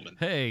 this woman.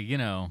 Hey, you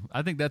know,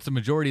 I think that's the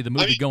majority of the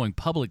movie going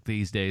public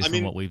these days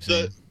from what we've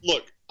seen.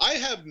 Look, I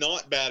have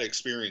not bad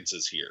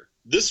experiences here.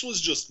 This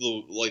was just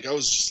I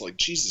was just like,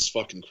 Jesus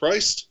fucking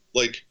Christ.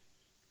 Like,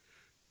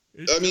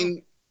 I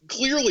mean,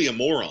 clearly a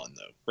moron,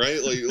 though.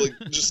 Right, like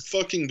just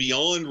fucking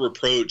beyond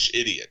reproach,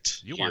 idiot.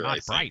 You are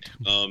not bright.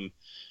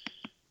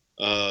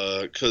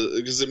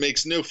 Because it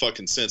makes no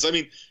fucking sense. I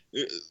mean,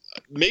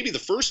 maybe the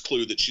first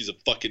clue that she's a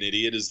fucking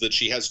idiot is that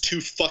she has 2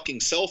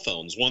 fucking cell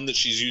phones. One that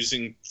she's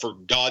using for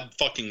God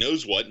fucking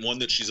knows what, and one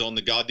that she's on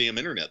the goddamn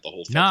internet the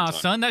whole fucking time.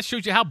 Son, that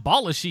shows you how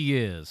ballish she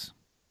is.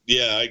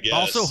 Yeah, I guess.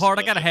 Also, Hart,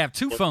 I gotta have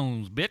 2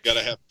 phones, bitch.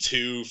 Gotta have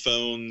 2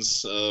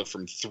 phones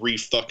from 3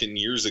 fucking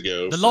years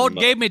ago. The Lord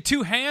gave me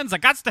 2 hands. I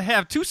got to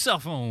have 2 cell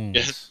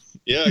phones.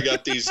 Yeah, I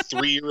got these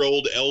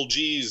 3-year-old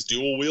LGs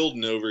dual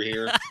wielding over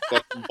here.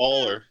 Fucking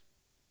baller.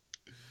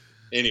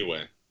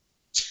 Anyway.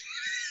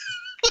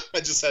 I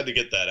just had to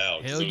get that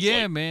out. Hell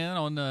yeah, man,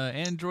 on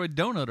Android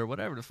Donut or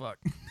whatever the fuck.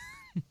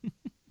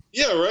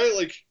 Yeah, right?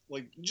 Like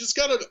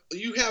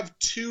you have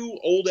 2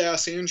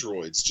 old-ass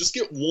Androids. Just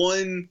get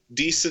one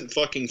decent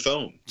fucking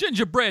phone.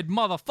 Gingerbread,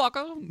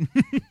 motherfucker.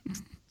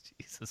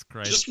 Jesus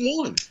Christ. Just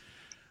one.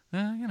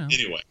 You know.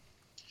 Anyway.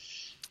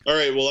 All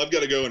right, well, I've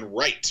got to go and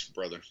write,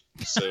 brother.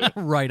 So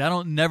right, I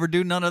don't never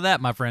do none of that,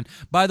 my friend.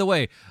 By the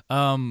way,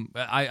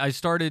 I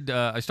started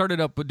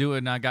up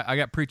doing I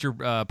got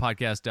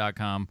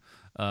preacherpodcast.com.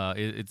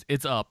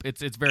 It's up.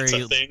 It's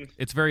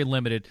very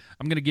limited.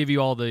 I'm gonna give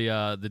you all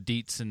the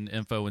deets and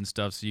info and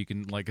stuff so you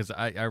can because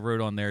I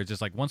wrote on there. It's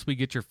just like once we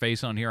get your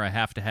face on here, I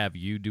have to have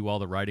you do all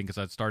the writing because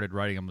I started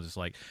writing. I'm just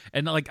like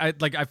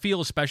I feel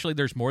especially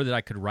there's more that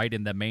I could write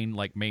in the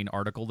main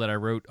article that I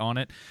wrote on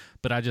it,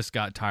 but I just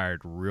got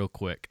tired real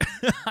quick.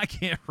 I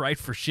can't write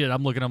for shit.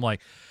 I'm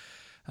like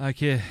I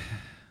can't.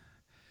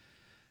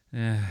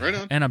 Right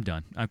on. And I'm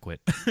done. I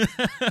quit.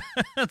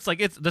 It's like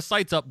the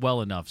site's up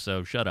well enough,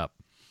 so shut up.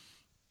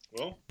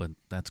 Well, but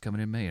that's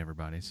coming in May,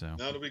 everybody. So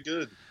that'll be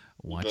good.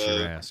 Watch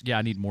your ass. Yeah,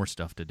 I need more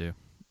stuff to do.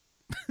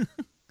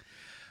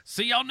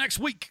 See y'all next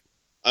week.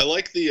 I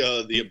like the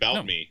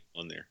about me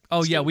on there.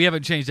 Oh yeah, we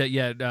haven't changed that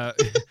yet.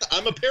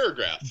 I'm a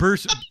paragraph.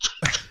 Bruce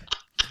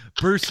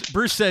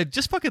said,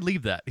 just fucking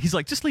leave that. He's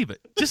like, just leave it.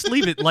 Just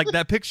leave it. Like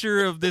that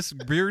picture of this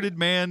bearded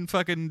man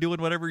fucking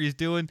doing whatever he's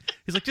doing.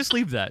 He's like, just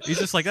leave that. He's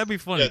just like, that'd be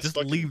funny. Just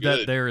leave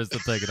that there as the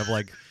thing. And I'm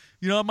like,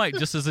 you know, I might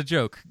just as a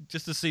joke,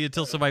 just to see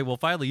until somebody, well,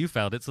 finally you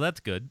found it, so that's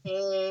good.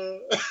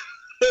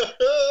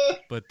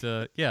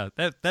 But yeah,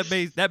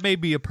 that may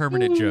be a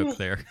permanent joke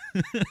there.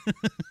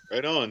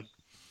 Right on.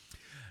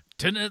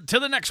 To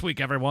the next week,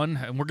 everyone,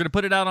 and we're gonna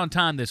put it out on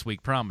time this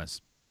week.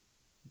 Promise.